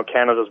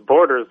 Canada's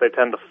borders, they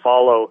tend to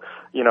follow,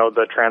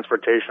 the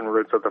transportation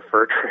routes of the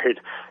fur trade,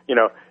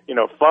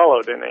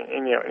 followed. And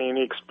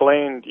he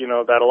explained,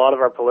 that a lot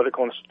of our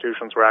political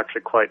institutions were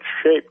actually quite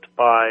shaped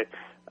by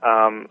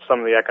some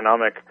of the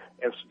economic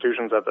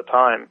institutions at the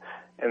time.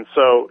 And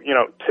so,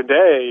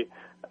 today,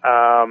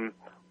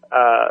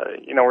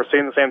 we're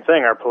seeing the same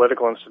thing. Our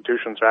political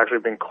institutions are actually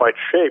being quite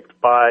shaped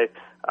by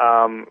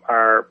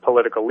our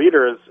political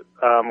leaders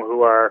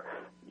who are,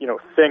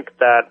 think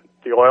that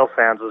the oil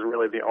sands is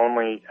really the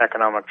only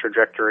economic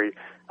trajectory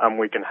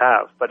we can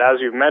have. But as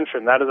you've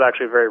mentioned, that is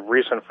actually a very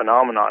recent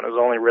phenomenon. It was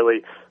only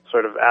really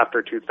sort of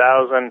after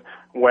 2000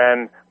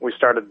 when we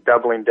started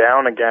doubling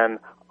down again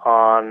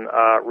on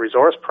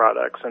resource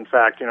products. In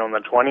fact, in the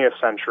 20th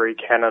century,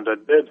 Canada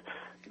did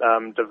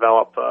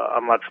develop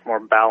a much more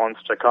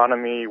balanced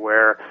economy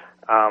where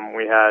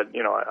we had,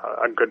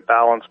 a good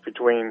balance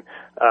between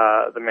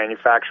the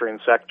manufacturing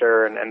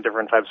sector and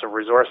different types of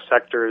resource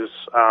sectors.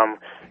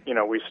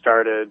 We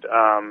started,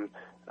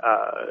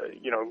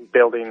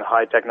 building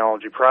high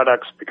technology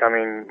products,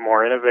 becoming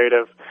more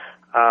innovative.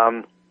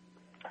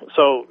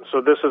 So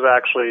this is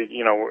actually,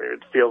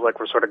 it feels like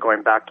we're sort of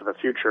going back to the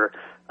future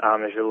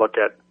as you look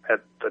at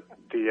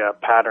the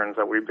patterns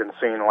that we've been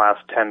seeing the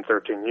last 10,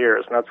 13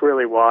 years. And that's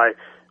really why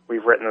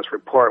we've written this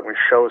report. We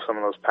show some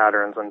of those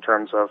patterns in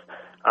terms of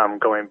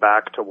going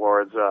back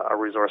towards a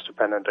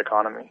resource-dependent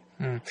economy.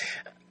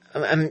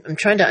 I'm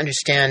trying to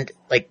understand,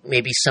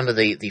 maybe some of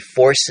the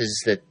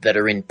forces that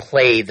are in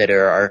play that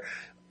are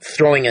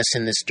throwing us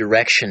in this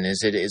direction.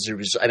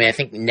 I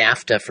think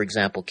NAFTA, for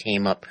example,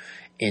 came up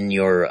in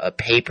your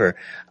paper.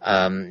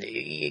 In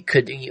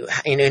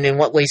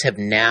what ways have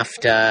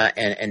NAFTA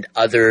and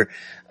other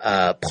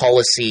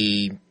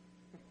policy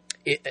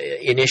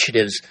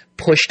initiatives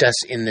pushed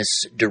us in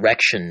this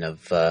direction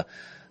of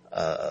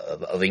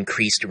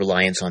increased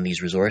reliance on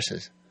these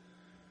resources?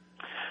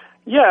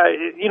 Yeah,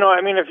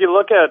 if you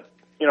look at,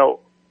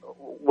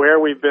 where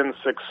we've been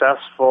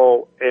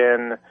successful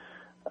in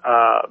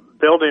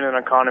building an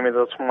economy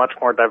that's much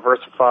more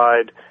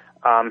diversified,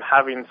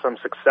 having some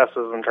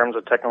successes in terms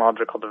of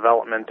technological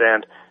development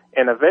and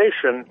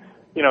innovation,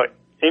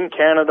 in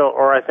Canada,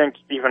 or I think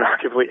even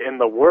arguably in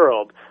the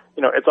world,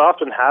 it's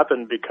often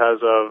happened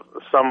because of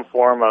some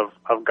form of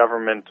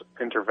government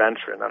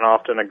intervention, and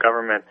often a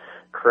government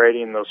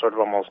creating those sort of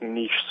almost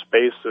niche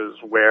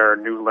spaces where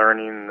new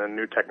learning and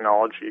new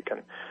technology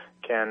can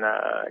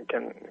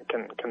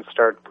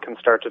start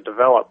to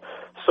develop.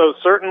 So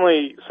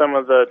certainly some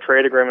of the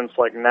trade agreements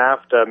like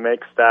NAFTA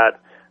makes that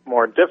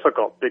more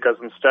difficult, because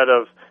instead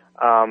of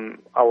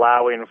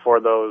allowing for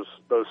those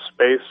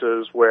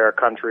spaces where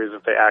countries,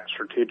 if they act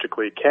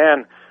strategically,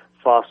 can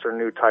foster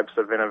new types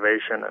of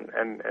innovation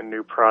and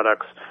new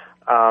products,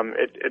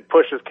 it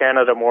pushes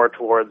Canada more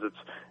towards its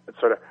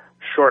sort of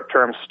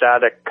short-term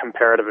static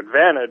comparative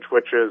advantage,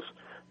 which is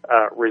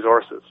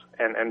resources.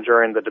 And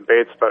during the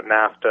debates about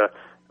NAFTA,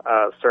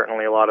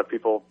 certainly a lot of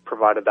people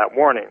provided that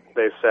warning.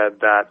 They said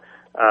that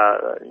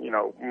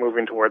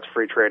moving towards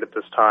free trade at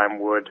this time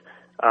would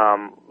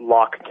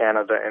lock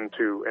Canada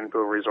into a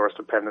resource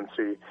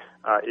dependency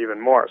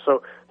even more.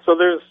 So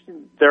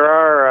there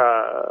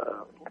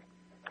are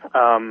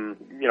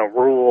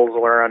rules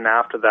around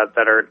NAFTA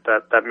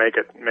that make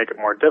it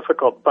more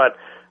difficult, but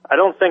I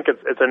don't think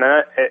it's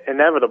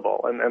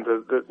inevitable. And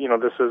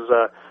this is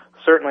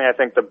certainly, I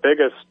think, the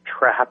biggest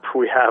trap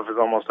we have is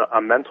almost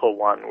a mental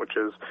one, which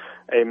is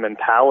a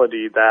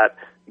mentality that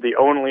the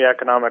only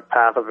economic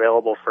path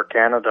available for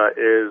Canada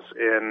is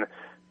in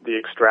the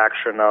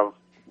extraction of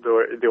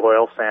the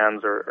oil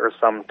sands or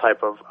some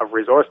type of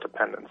resource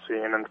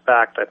dependency. And in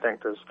fact, I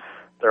think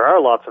there are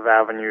lots of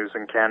avenues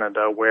in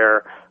Canada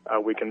where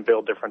we can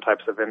build different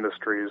types of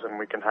industries and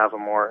we can have a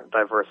more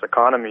diverse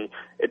economy.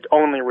 It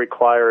only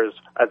requires,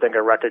 I think,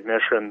 a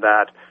recognition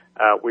that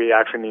we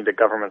actually need a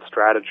government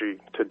strategy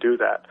to do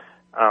that.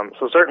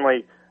 So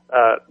certainly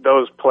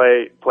those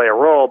play a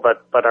role,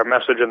 but our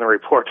message in the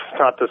report is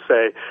not to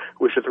say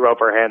we should throw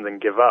up our hands and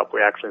give up.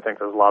 We actually think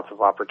there's lots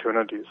of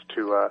opportunities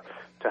to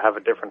have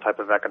a different type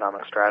of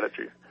economic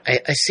strategy.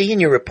 I see in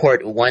your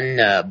report one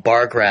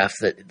bar graph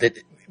that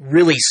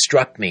really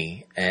struck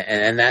me,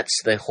 and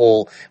that's the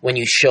whole, when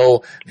you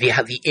show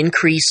the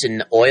increase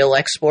in oil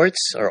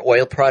exports or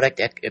oil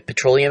product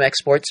petroleum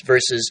exports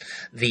versus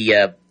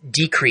the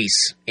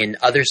decrease in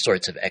other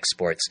sorts of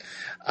exports.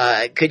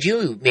 Could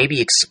you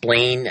maybe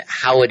explain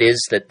how it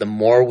is that the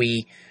more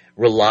we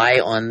rely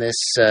on this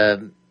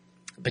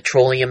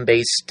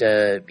petroleum-based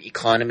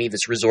economy,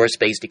 this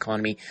resource-based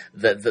economy,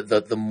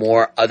 the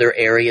more other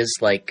areas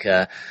like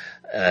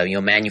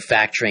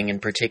manufacturing in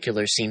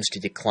particular seems to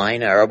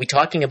decline? Are we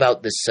talking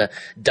about this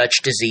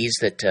Dutch disease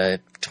that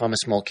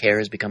Thomas Mulcair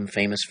has become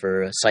famous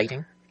for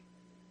citing?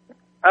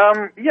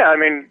 Yeah,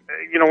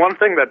 one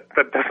thing that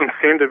doesn't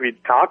seem to be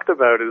talked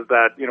about is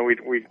that,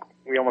 we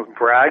almost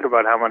brag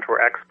about how much we're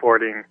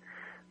exporting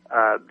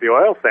the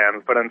oil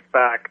sands, but in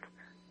fact,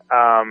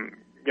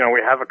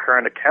 we have a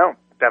current account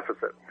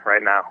deficit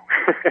right now.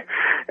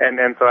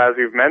 and so as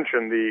you've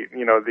mentioned,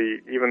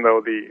 even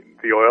though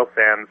the oil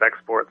sands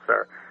exports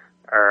are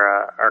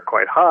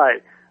quite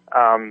high,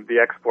 the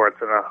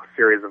exports in a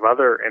series of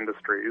other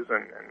industries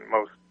and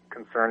most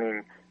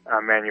concerning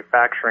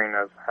manufacturing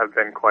have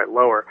been quite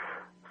lower.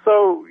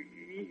 So,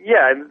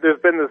 Yeah, and there's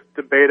been this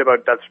debate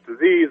about Dutch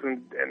disease,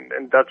 and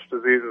Dutch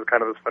disease is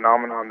kind of this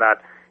phenomenon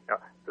that, you know,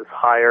 this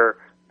higher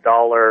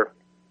dollar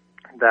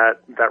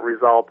that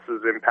results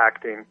is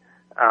impacting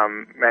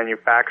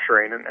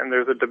manufacturing, and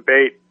there's a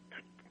debate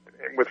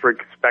with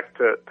respect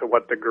to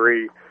what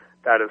degree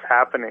that is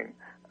happening.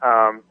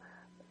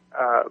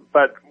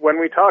 But when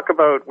we talk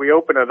about, we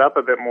open it up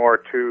a bit more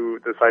to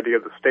this idea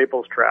of the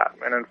Staples trap,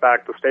 and in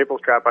fact, the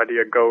Staples trap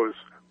idea goes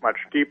much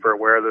deeper,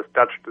 where this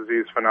Dutch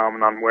disease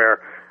phenomenon, where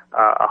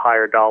a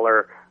higher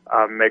dollar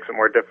makes it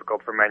more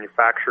difficult for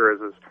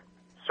manufacturers, is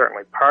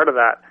certainly part of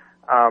that.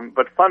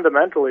 But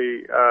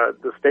fundamentally,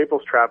 the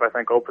Staples trap, I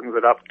think, opens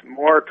it up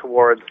more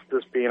towards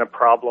this being a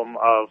problem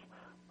of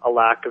a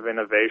lack of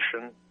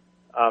innovation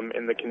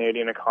in the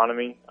Canadian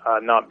economy,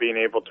 not being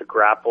able to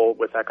grapple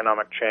with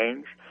economic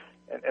change.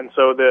 And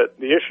so the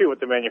issue with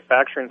the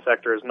manufacturing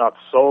sector is not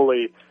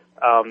solely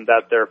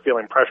that they're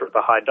feeling pressure with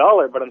the high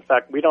dollar, but in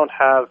fact, we don't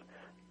have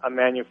a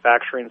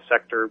manufacturing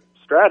sector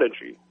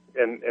strategy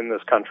in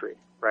this country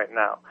right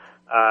now.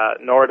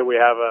 Nor do we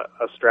have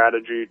a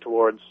strategy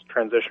towards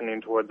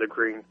transitioning towards a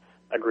green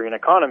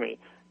economy.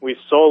 We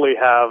solely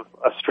have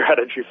a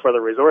strategy for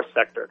the resource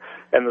sector,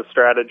 and the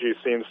strategy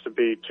seems to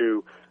be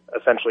to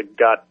essentially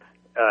gut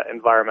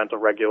environmental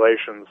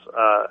regulations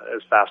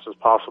as fast as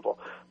possible.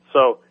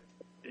 So,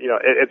 you know,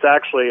 it's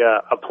actually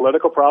a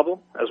political problem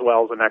as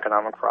well as an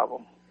economic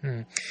problem.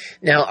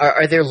 Now,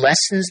 are there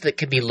lessons that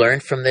could be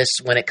learned from this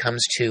when it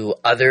comes to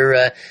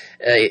other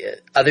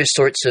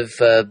sorts of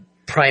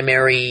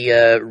primary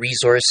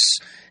resource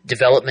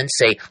development,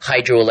 say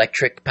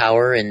hydroelectric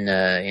power in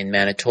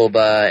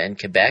Manitoba and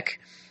Quebec?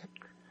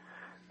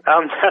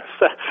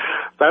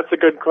 That's a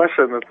good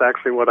question. That's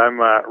actually what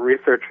I'm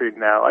researching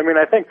now. I mean,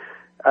 I think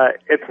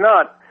it's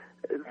not,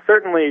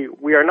 certainly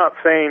we are not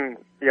saying,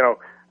 you know,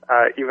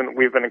 even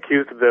we've been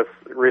accused of this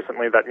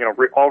recently that, you know,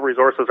 all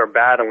resources are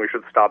bad and we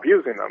should stop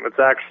using them. It's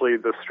actually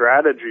the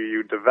strategy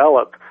you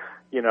develop,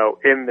 you know,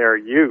 in their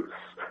use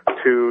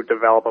to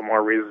develop a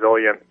more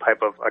resilient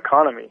type of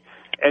economy.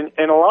 And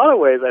in a lot of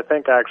ways, I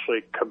think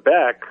actually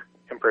Quebec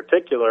in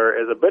particular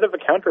is a bit of a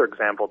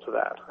counterexample to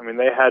that. I mean,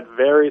 they had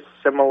very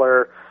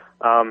similar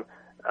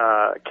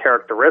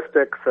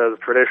characteristics as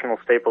traditional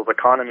Staples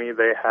economy.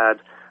 They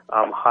had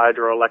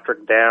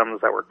hydroelectric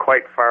dams that were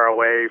quite far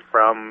away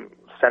from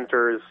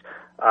centers.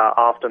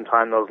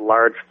 Oftentimes those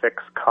large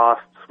fixed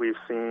costs we've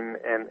seen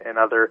in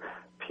other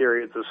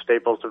periods of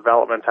Staples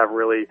development have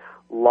really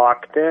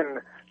locked in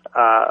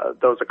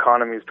those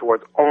economies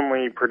towards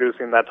only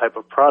producing that type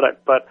of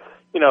product. But,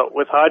 you know,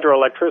 with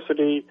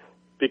hydroelectricity,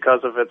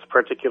 because of its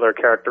particular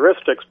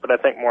characteristics, but I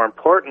think more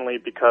importantly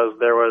because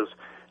there was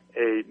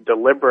a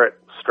deliberate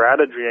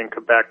strategy in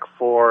Quebec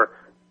for,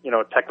 you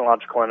know,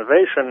 technological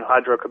innovation,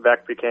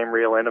 Hydro-Quebec became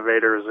real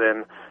innovators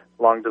in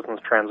long-distance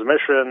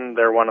transmission.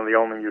 They're one of the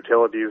only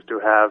utilities to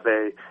have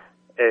a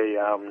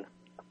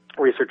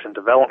research and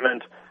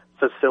development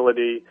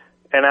facility.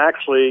 And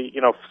actually, you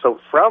know, so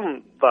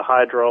from the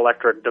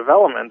hydroelectric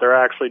development, they're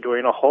actually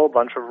doing a whole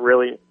bunch of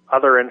really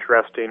other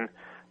interesting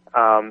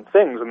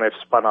things, and they've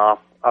spun off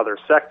other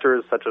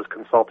sectors such as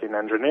consulting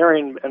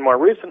engineering. And more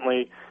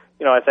recently,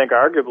 you know, I think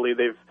arguably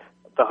the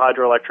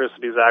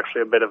hydroelectricity is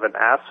actually a bit of an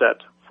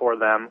asset for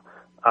them,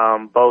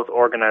 both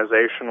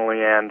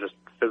organizationally and just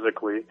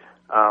physically,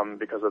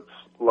 because it's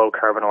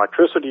low-carbon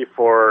electricity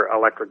for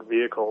electric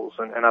vehicles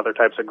and other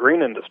types of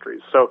green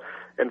industries. So,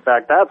 in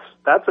fact,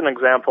 that's an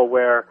example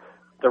where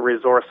the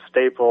resource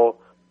staple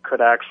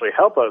could actually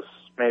help us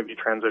maybe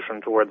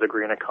transition towards a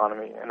green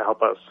economy and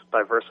help us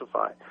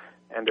diversify.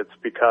 And it's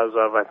because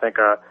of, I think,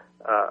 a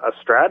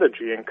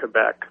strategy in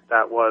Quebec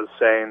that was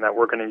saying that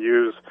we're going to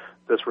use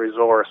this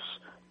resource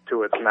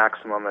to its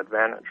maximum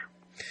advantage.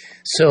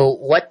 So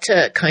what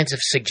kinds of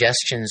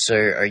suggestions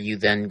are you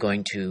then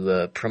going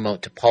to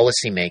promote to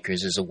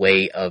policymakers as a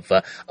way of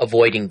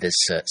avoiding this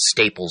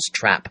Staples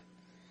trap?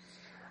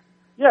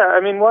 Yeah,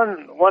 I mean,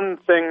 one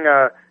thing,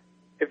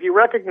 if you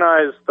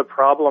recognize the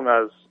problem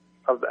as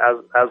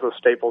a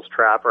Staples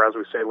trap, or as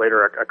we say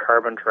later, a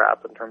carbon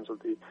trap in terms of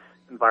the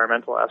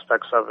environmental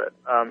aspects of it,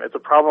 it's a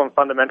problem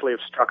fundamentally of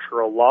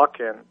structural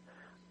lock-in.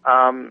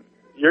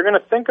 You're going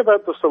to think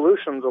about the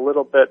solutions a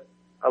little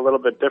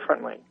bit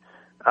differently.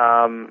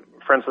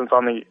 For instance,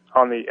 on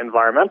the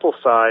environmental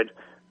side,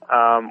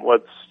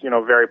 what's, you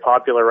know, very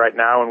popular right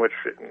now, and which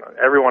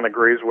everyone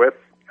agrees with,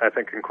 I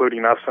think,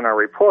 including us in our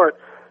report,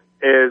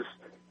 is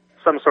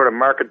some sort of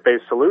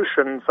market-based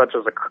solution, such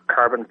as a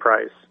carbon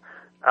price.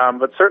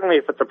 But certainly,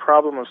 if it's a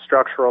problem of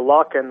structural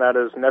lock-in, that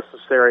is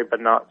necessary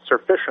but not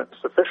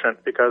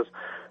sufficient, because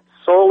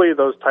solely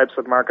those types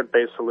of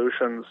market-based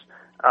solutions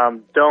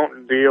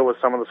don't deal with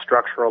some of the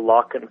structural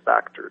lock-in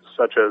factors,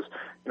 such as,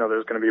 you know,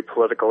 there's going to be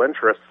political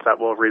interests that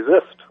will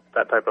resist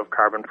that type of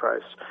carbon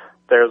price.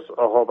 There's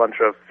a whole bunch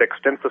of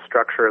fixed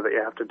infrastructure that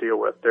you have to deal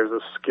with. There's a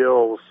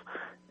skills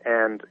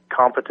and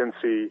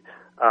competency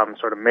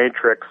sort of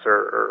matrix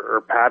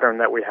or pattern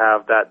that we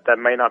have that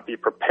may not be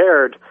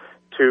prepared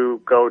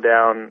to go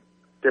down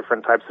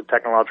different types of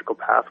technological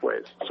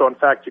pathways. So in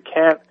fact, you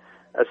can't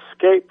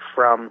escape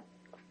from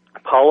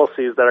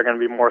policies that are going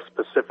to be more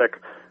specific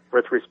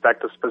with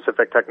respect to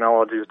specific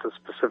technologies, to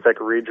specific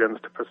regions,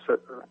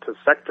 to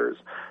sectors,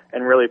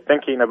 and really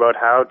thinking about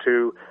how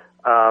to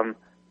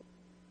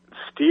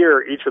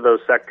steer each of those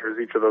sectors,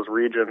 each of those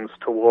regions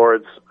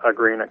towards a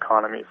green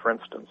economy, for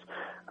instance.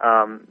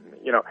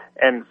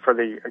 And for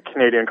the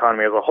Canadian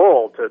economy as a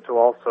whole, to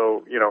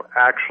also,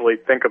 actually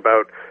think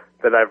about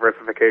the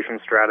diversification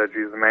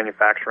strategies, the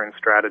manufacturing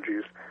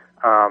strategies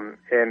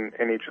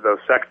in each of those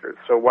sectors.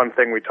 So one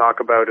thing we talk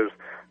about is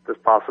this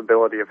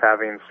possibility of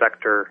having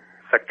sector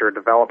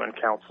development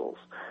councils,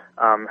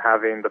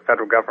 having the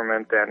federal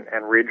government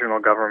and regional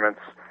governments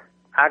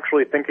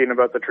actually thinking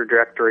about the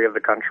trajectory of the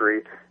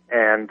country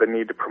and the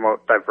need to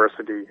promote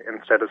diversity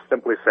instead of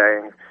simply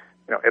saying,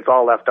 it's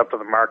all left up to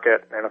the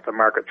market, and if the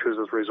market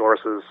chooses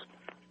resources,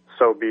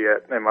 so be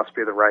it. It must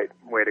be the right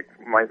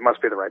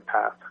must be the right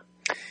path.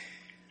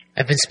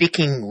 I've been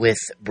speaking with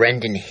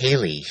Brendan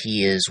Hayley.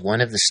 He is one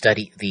of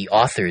the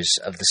authors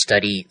of the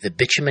study, The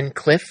Bitumen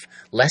Cliff,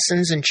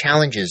 Lessons and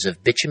Challenges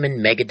of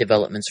Bitumen Mega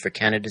Developments for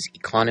Canada's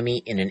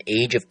Economy in an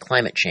Age of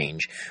Climate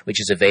Change, which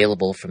is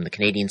available from the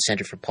Canadian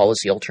Centre for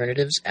Policy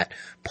Alternatives at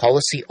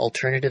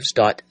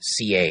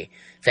policyalternatives.ca.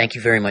 Thank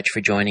you very much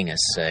for joining us,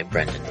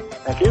 Brendan.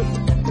 Thank you.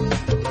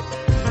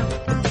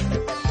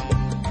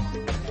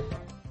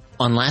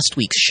 On last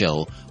week's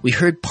show, we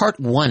heard part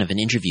one of an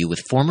interview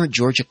with former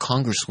Georgia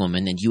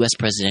Congresswoman and U.S.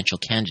 presidential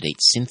candidate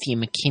Cynthia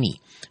McKinney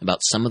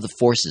about some of the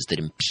forces that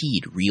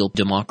impede real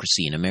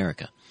democracy in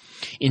America.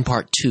 In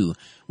part two,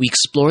 we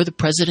explore the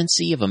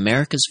presidency of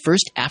America's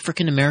first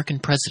African-American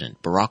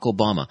president, Barack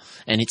Obama,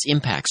 and its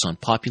impacts on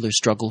popular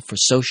struggle for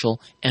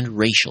social and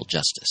racial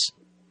justice.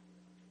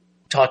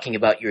 Talking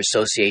about your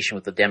association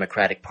with the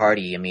Democratic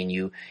Party, I mean,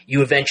 you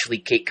eventually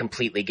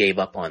completely gave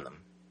up on them.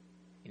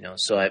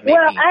 So it may be...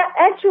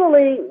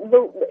 Actually,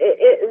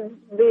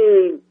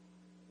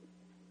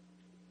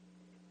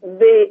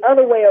 the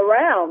other way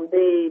around,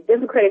 the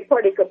Democratic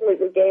Party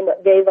completely gave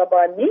up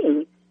on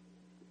me.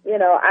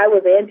 I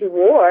was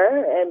anti-war,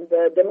 and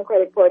the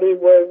Democratic Party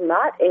was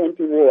not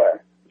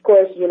anti-war. Of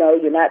course,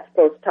 you're not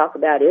supposed to talk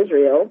about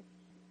Israel.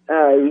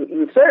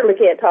 You certainly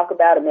can't talk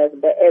about them as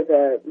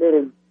a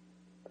little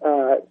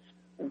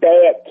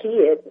bad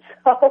kid.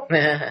 So,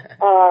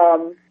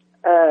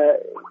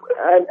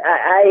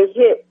 I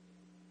hit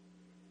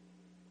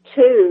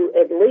two,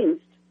 at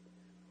least,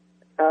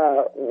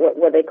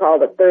 what they call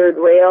the third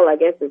rail, I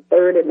guess the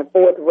third and the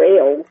fourth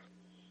rails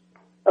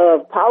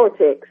of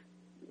politics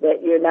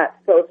that you're not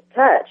supposed to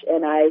touch.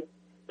 And I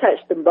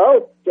touched them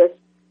both just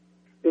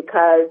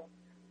because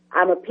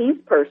I'm a peace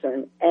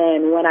person.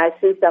 And when I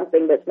see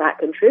something that's not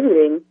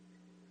contributing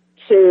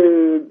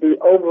to the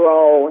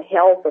overall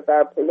health of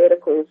our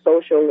political,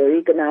 social, or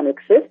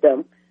economic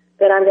system,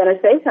 then I'm going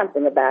to say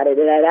something about it.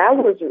 And I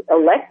was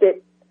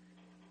elected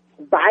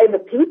by the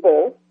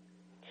people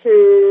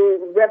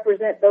to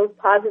represent those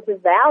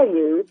positive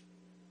values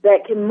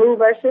that can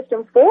move our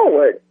system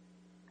forward.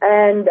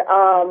 And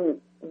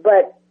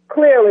but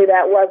clearly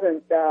that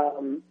wasn't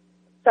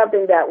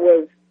something that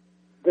was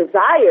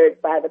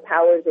desired by the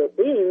powers that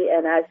be,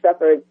 and I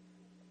suffered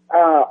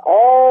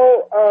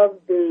all of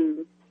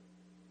the,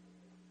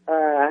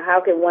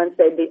 how can one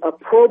say, the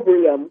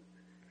opprobrium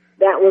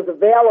that was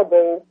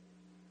available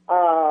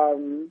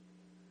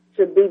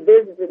to be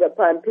visited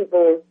upon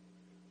people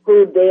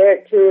who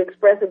dared to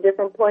express a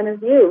different point of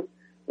view.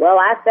 Well,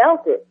 I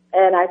felt it,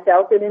 and I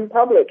felt it in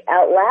public,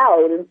 out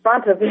loud, in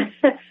front of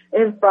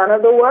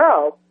the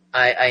world.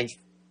 I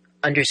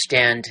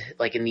understand,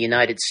 like in the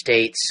United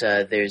States,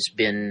 there's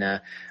been,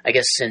 I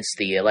guess since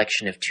the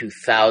election of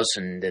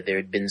 2000, there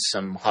had been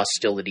some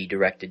hostility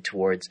directed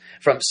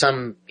from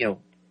some,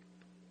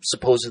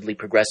 supposedly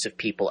progressive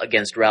people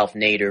against Ralph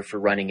Nader for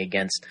running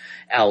against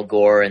Al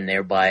Gore and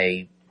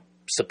thereby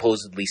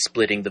supposedly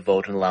splitting the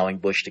vote and allowing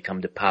Bush to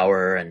come to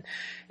power, and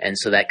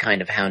so that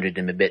kind of hounded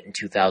him a bit in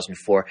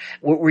 2004.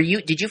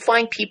 Did you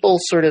find people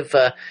sort of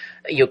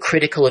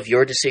critical of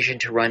your decision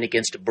to run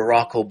against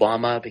Barack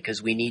Obama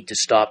because we need to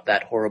stop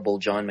that horrible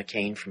John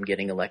McCain from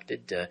getting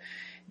elected?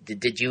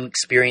 Did you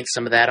experience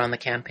some of that on the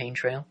campaign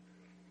trail?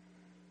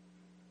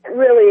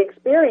 Really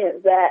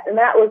experienced that, and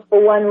that was for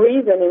one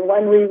reason and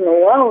one reason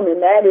alone,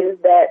 and that is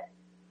that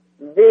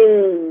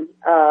the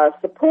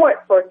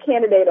support for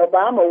candidate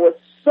Obama was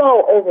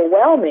so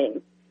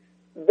overwhelming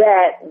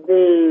that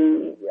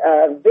the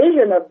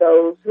vision of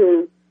those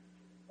who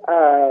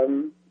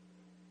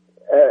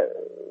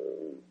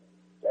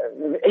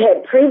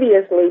had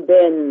previously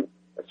been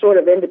sort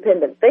of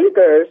independent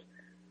thinkers,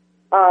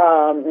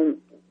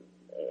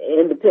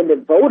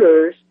 independent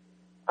voters,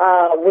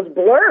 was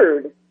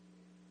blurred,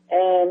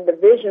 and the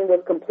vision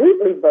was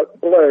completely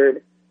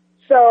blurred.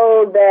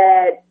 So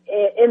that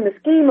in the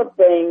scheme of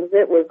things,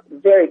 it was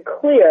very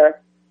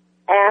clear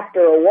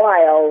after a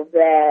while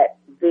that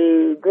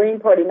the Green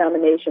Party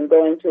nomination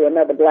going to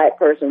another black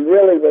person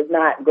really was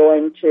not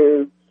going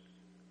to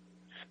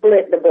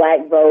split the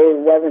black vote,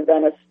 wasn't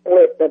going to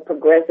split the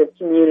progressive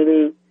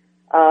community.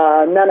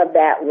 None of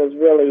that was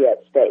really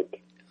at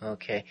stake.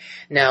 Okay.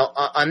 Now,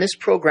 on this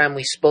program,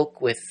 we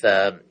spoke with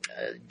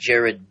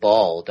Jared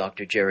Ball,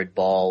 Dr. Jared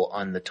Ball,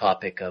 on the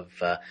topic of,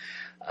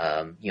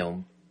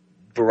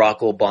 Barack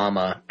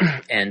Obama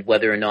and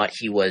whether or not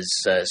he was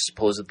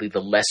supposedly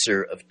the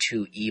lesser of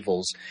two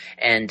evils.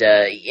 And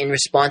in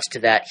response to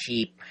that,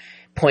 he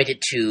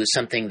pointed to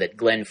something that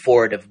Glenn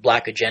Ford of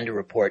Black Agenda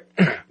Report,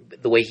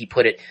 the way he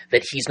put it,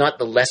 that he's not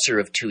the lesser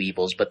of two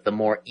evils, but the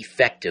more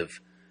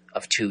effective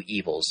of two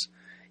evils.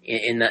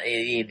 In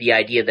the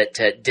idea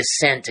that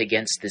dissent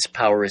against this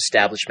power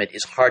establishment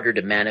is harder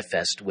to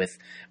manifest with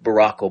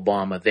Barack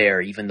Obama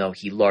there, even though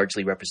he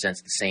largely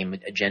represents the same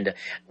agenda.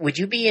 Would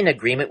you be in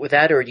agreement with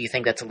that, or do you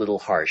think that's a little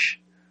harsh?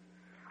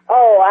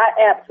 Oh,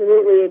 I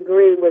absolutely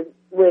agree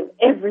with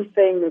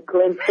everything that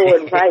Glenn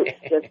Ford writes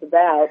just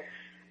about.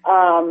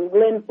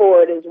 Glenn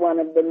Ford is one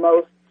of the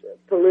most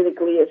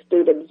politically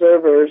astute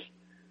observers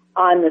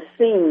on the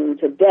scene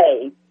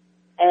today.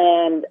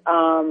 And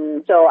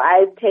so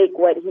I take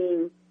what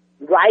he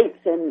writes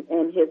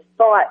and his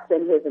thoughts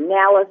and his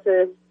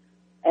analysis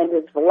and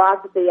his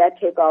philosophy, I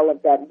take all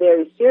of that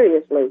very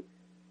seriously.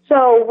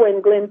 So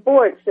when Glenn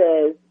Ford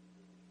says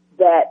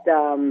that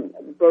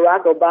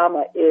Barack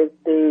Obama is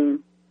the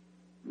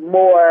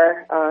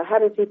more, how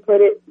does he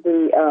put it?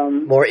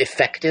 The more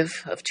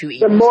effective of two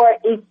evils. The more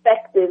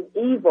effective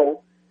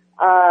evil.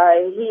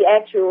 He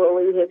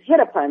actually has hit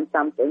upon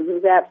something.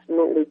 He's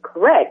absolutely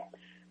correct,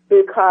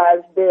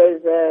 because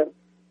there's the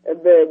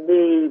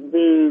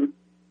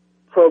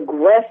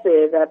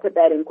progressive, I put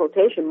that in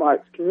quotation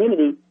marks,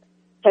 community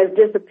has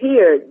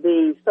disappeared.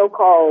 The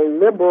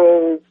so-called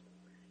liberals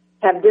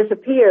have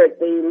disappeared.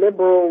 The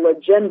liberal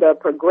agenda,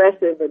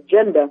 progressive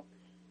agenda,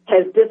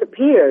 has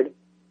disappeared.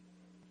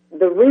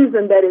 The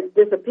reason that it's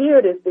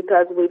disappeared is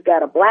because we've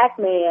got a black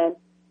man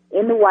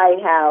in the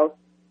White House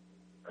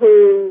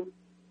who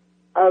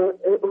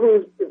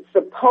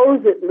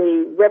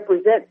supposedly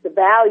represents the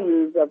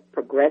values of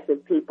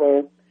progressive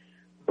people,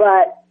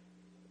 but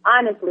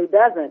honestly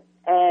doesn't,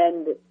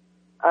 and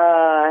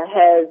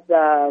has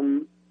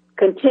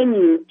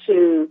continued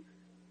to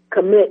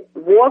commit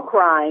war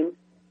crimes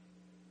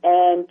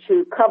and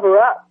to cover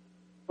up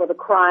for the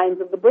crimes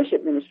of the Bush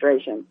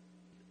administration.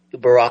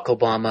 Barack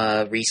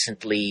Obama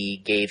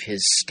recently gave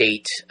his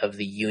State of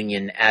the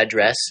Union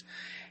address.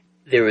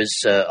 There was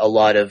a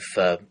lot of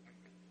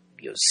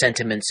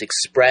sentiments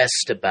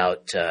expressed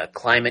about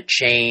climate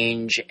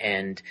change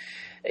and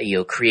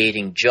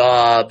creating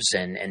jobs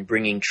and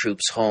bringing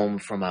troops home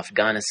from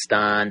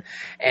Afghanistan,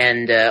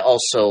 and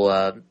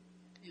also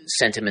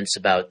sentiments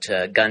about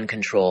gun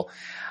control.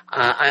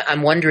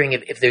 I'm wondering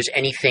if there's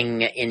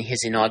anything in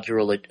his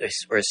inaugural,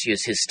 or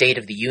his State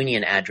of the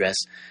Union address,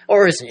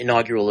 or his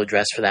inaugural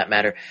address for that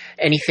matter,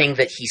 anything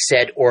that he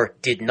said or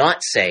did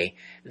not say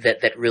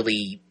that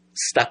really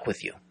stuck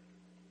with you.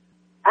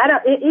 I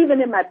don't,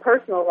 even in my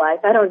personal life,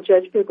 I don't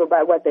judge people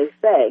by what they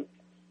say.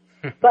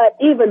 But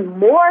even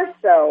more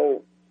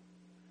so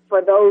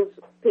for those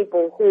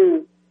people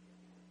who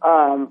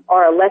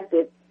are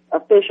elected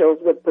officials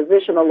with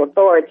positional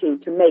authority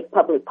to make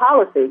public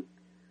policy,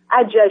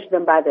 I judge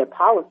them by their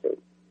policy.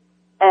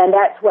 And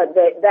that's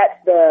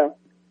the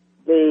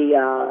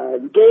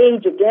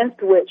gauge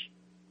against which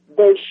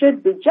they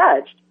should be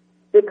judged,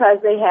 because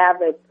they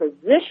have a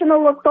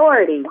positional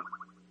authority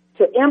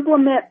to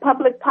implement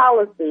public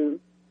policy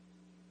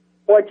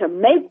or to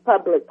make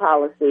public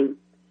policy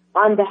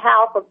on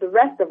behalf of the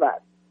rest of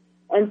us.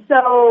 And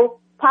so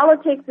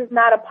politics is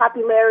not a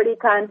popularity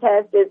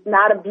contest. It's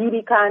not a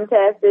beauty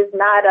contest. It's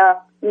not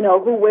a,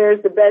 who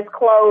wears the best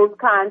clothes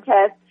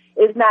contest.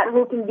 It's not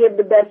who can give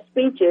the best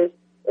speeches.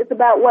 It's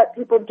about what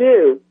people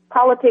do.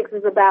 Politics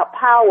is about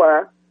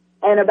power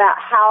and about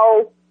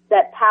how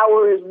that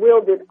power is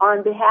wielded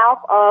on behalf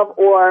of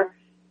or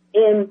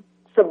in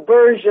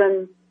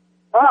subversion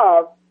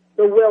of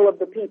the will of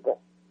the people.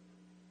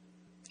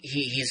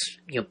 He's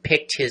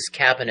picked his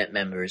cabinet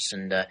members,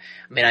 and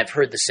I've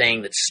heard the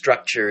saying that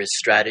structure is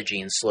strategy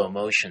in slow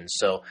motion.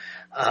 So,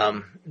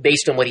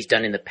 based on what he's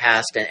done in the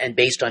past, and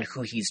based on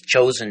who he's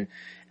chosen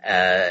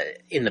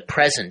in the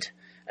present,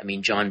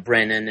 John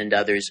Brennan and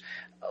others,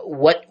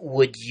 what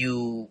would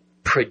you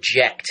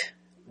project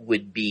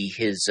would be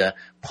his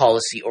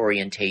policy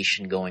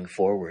orientation going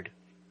forward?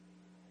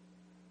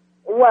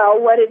 Well,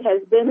 what it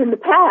has been in the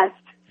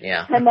past.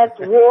 Yeah. And that's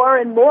war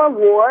and more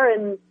war,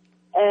 and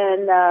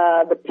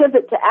the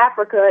pivot to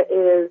Africa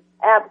is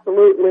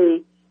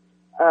absolutely,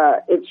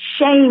 it's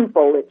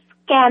shameful, it's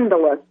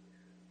scandalous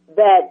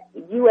that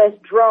U.S.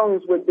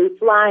 drones would be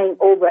flying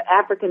over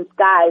African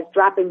skies,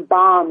 dropping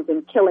bombs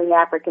and killing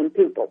African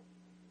people.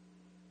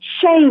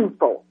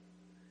 Shameful.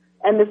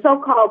 And the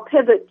so-called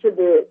pivot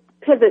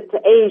to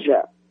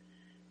Asia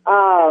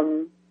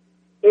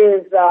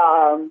is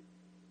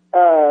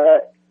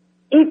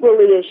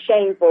equally as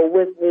shameful,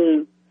 with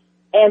the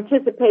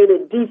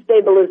anticipated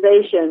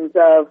destabilizations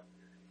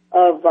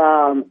of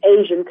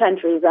Asian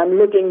countries. I'm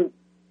looking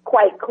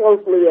quite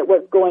closely at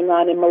what's going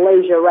on in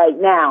Malaysia right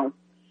now.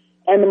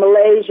 And the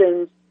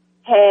Malaysians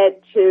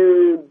had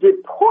to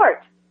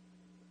deport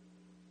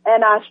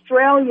an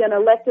Australian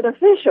elected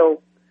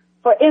official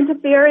for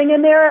interfering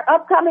in their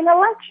upcoming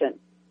election.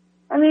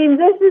 I mean,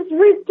 this is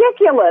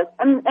ridiculous.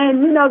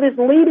 And you know, this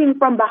leading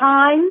from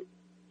behind,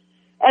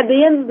 at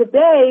the end of the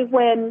day,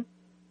 when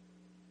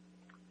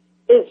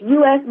it's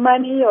U.S.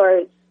 money or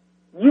it's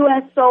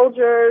U.S.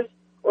 soldiers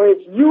or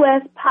it's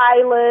U.S.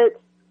 pilots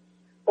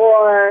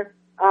or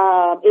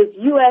it's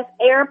U.S.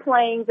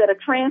 airplanes that are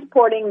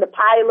transporting the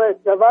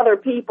pilots of other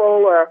people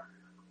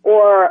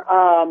or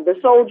the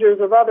soldiers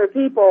of other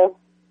people,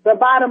 the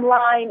bottom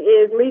line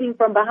is leading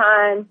from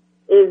behind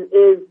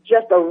is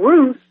just a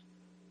ruse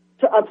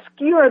to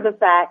obscure the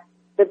fact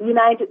that the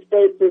United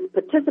States is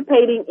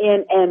participating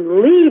in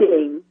and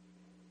leading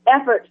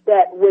efforts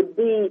that would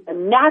be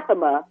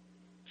anathema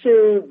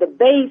to the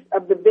base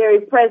of the very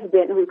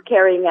president who's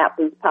carrying out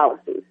these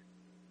policies.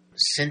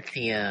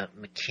 Cynthia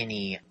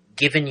McKinney,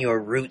 given your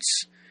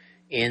roots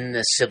in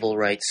the civil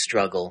rights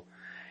struggle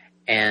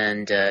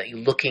and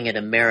looking at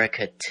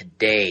America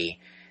today,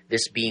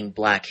 this being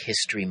Black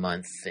History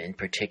Month in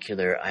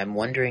particular, I'm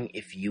wondering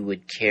if you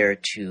would care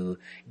to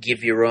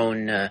give your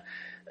own,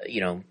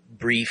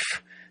 brief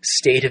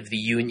state of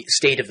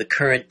the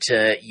current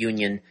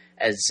union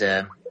as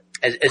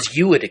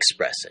you would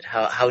express it.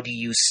 How do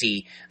you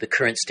see the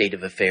current state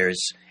of affairs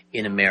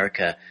in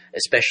America,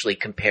 especially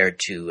compared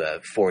to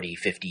 40,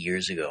 50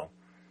 years ago?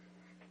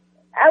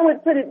 I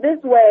would put it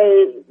this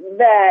way,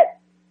 that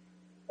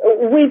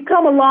we've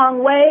come a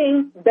long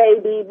way,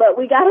 baby, but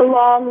we got a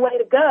long way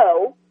to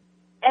go.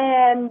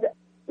 And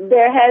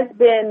there has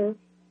been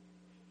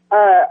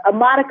a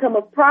modicum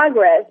of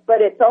progress,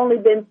 but it's only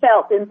been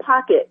felt in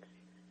pockets.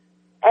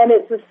 And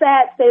it's a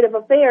sad state of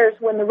affairs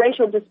when the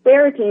racial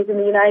disparities in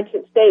the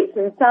United States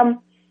in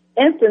some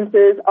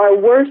instances are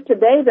worse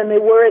today than they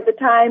were at the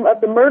time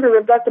of the murder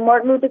of Dr.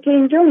 Martin Luther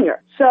King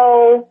Jr.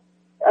 So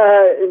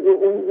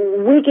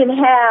we can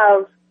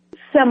have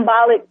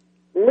symbolic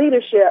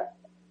leadership,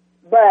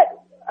 but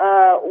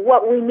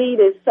what we need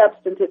is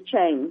substantive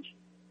change.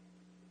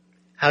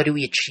 How do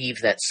we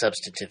achieve that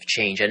substantive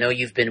change? I know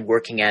you've been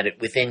working at it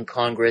within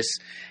Congress.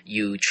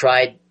 You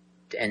tried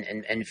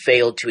and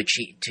failed to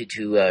achieve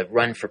to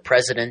run for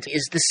president.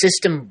 Is the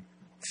system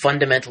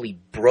fundamentally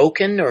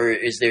broken, or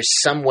is there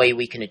some way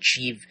we can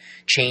achieve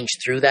change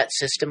through that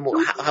system?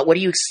 What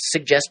do you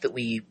suggest that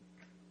we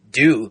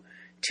do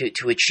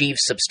to achieve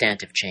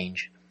substantive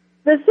change?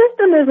 The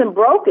system isn't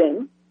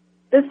broken.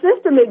 The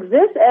system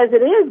exists as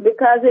it is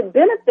because it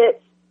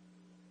benefits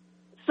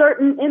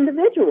certain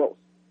individuals.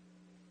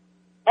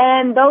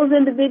 And those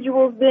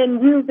individuals then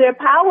use their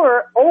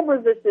power over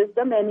the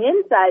system and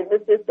inside the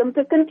system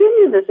to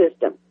continue the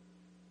system.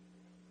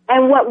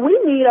 And what we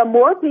need are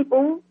more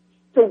people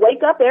to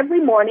wake up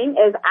every morning,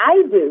 as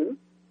I do,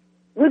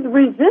 with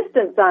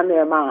resistance on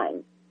their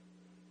minds.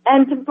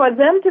 And for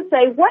them to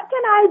say, what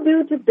can I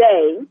do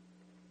today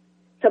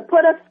to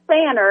put a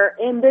spanner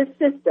in this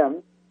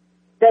system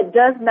that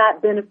does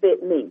not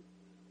benefit me?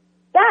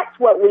 That's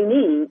what we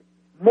need,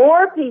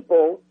 more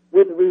people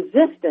with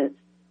resistance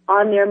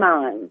on their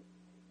minds.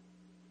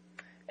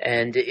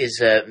 And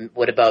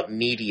what about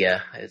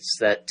media? Is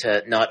that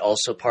not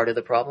also part of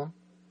the problem?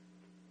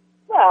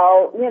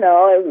 Well,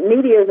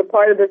 media is a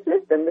part of the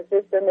system. The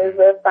system is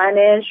a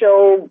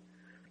financial,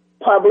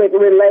 public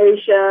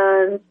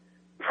relations,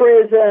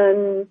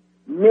 prison,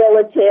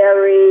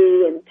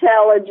 military,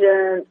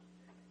 intelligence.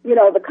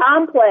 The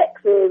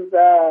complex is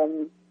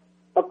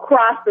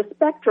across the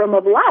spectrum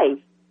of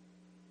life.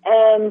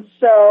 And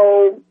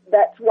so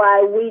that's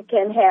why we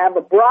can have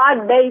a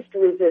broad-based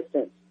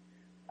resistance.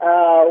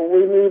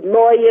 We need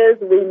lawyers,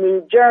 we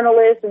need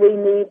journalists, we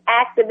need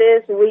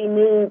activists, we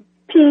need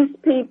peace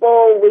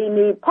people, we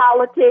need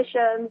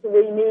politicians,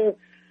 we need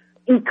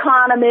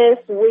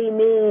economists, we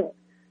need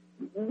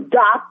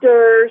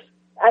doctors.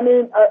 I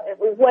mean,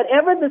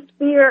 whatever the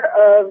sphere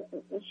of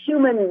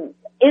human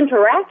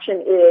interaction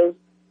is,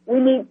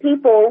 we need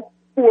people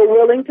who are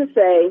willing to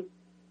say,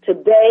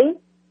 today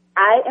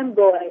I am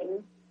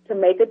going to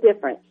make a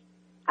difference.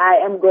 I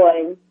am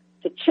going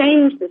to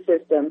change the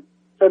system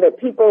so that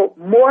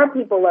more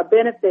people are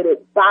benefited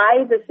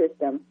by the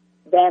system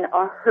than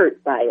are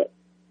hurt by it.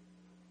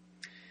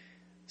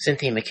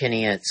 Cynthia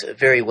McKinney, it's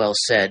very well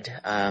said.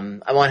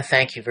 I want to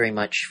thank you very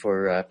much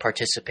for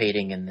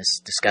participating in this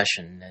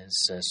discussion.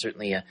 It's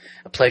certainly a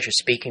pleasure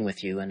speaking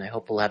with you, and I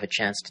hope we'll have a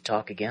chance to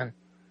talk again.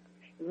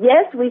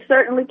 Yes, we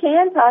certainly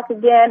can talk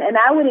again, and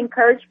I would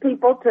encourage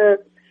people to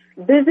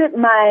visit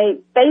my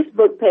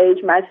Facebook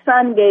page. My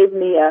son gave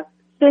me a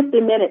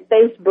 50-minute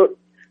Facebook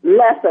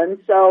lesson,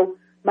 so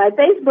my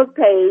Facebook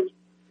page,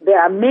 there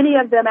are many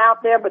of them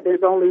out there, but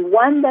there's only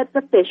one that's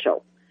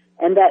official,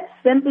 and that's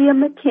Cynthia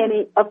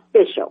McKinney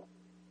Official.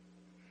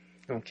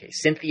 Okay,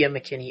 Cynthia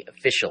McKinney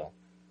Official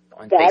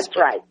on Facebook. That's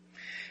right.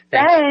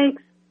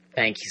 Thanks.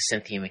 Thank you,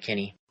 Cynthia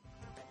McKinney.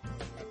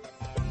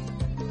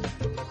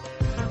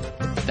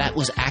 That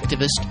was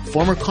activist,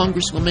 former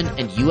Congresswoman,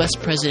 and U.S.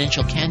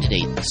 presidential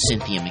candidate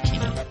Cynthia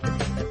McKinney.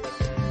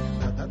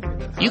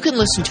 You can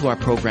listen to our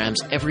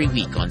programs every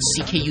week on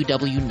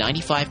CKUW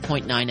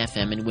 95.9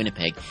 FM in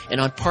Winnipeg and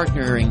on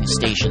partnering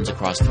stations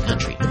across the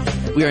country.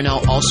 We are now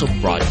also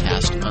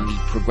broadcast on the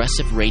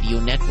Progressive Radio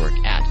Network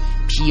at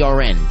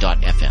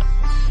prn.fm.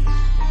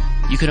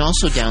 You can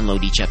also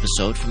download each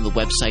episode from the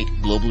website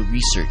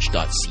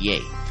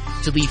globalresearch.ca.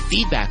 To leave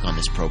feedback on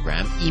this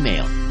program,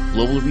 email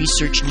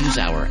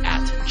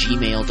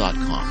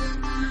globalresearchnewshour@gmail.com.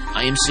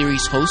 I am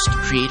series host,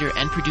 creator,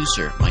 and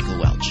producer Michael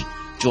Welch.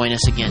 Join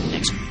us again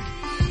next week.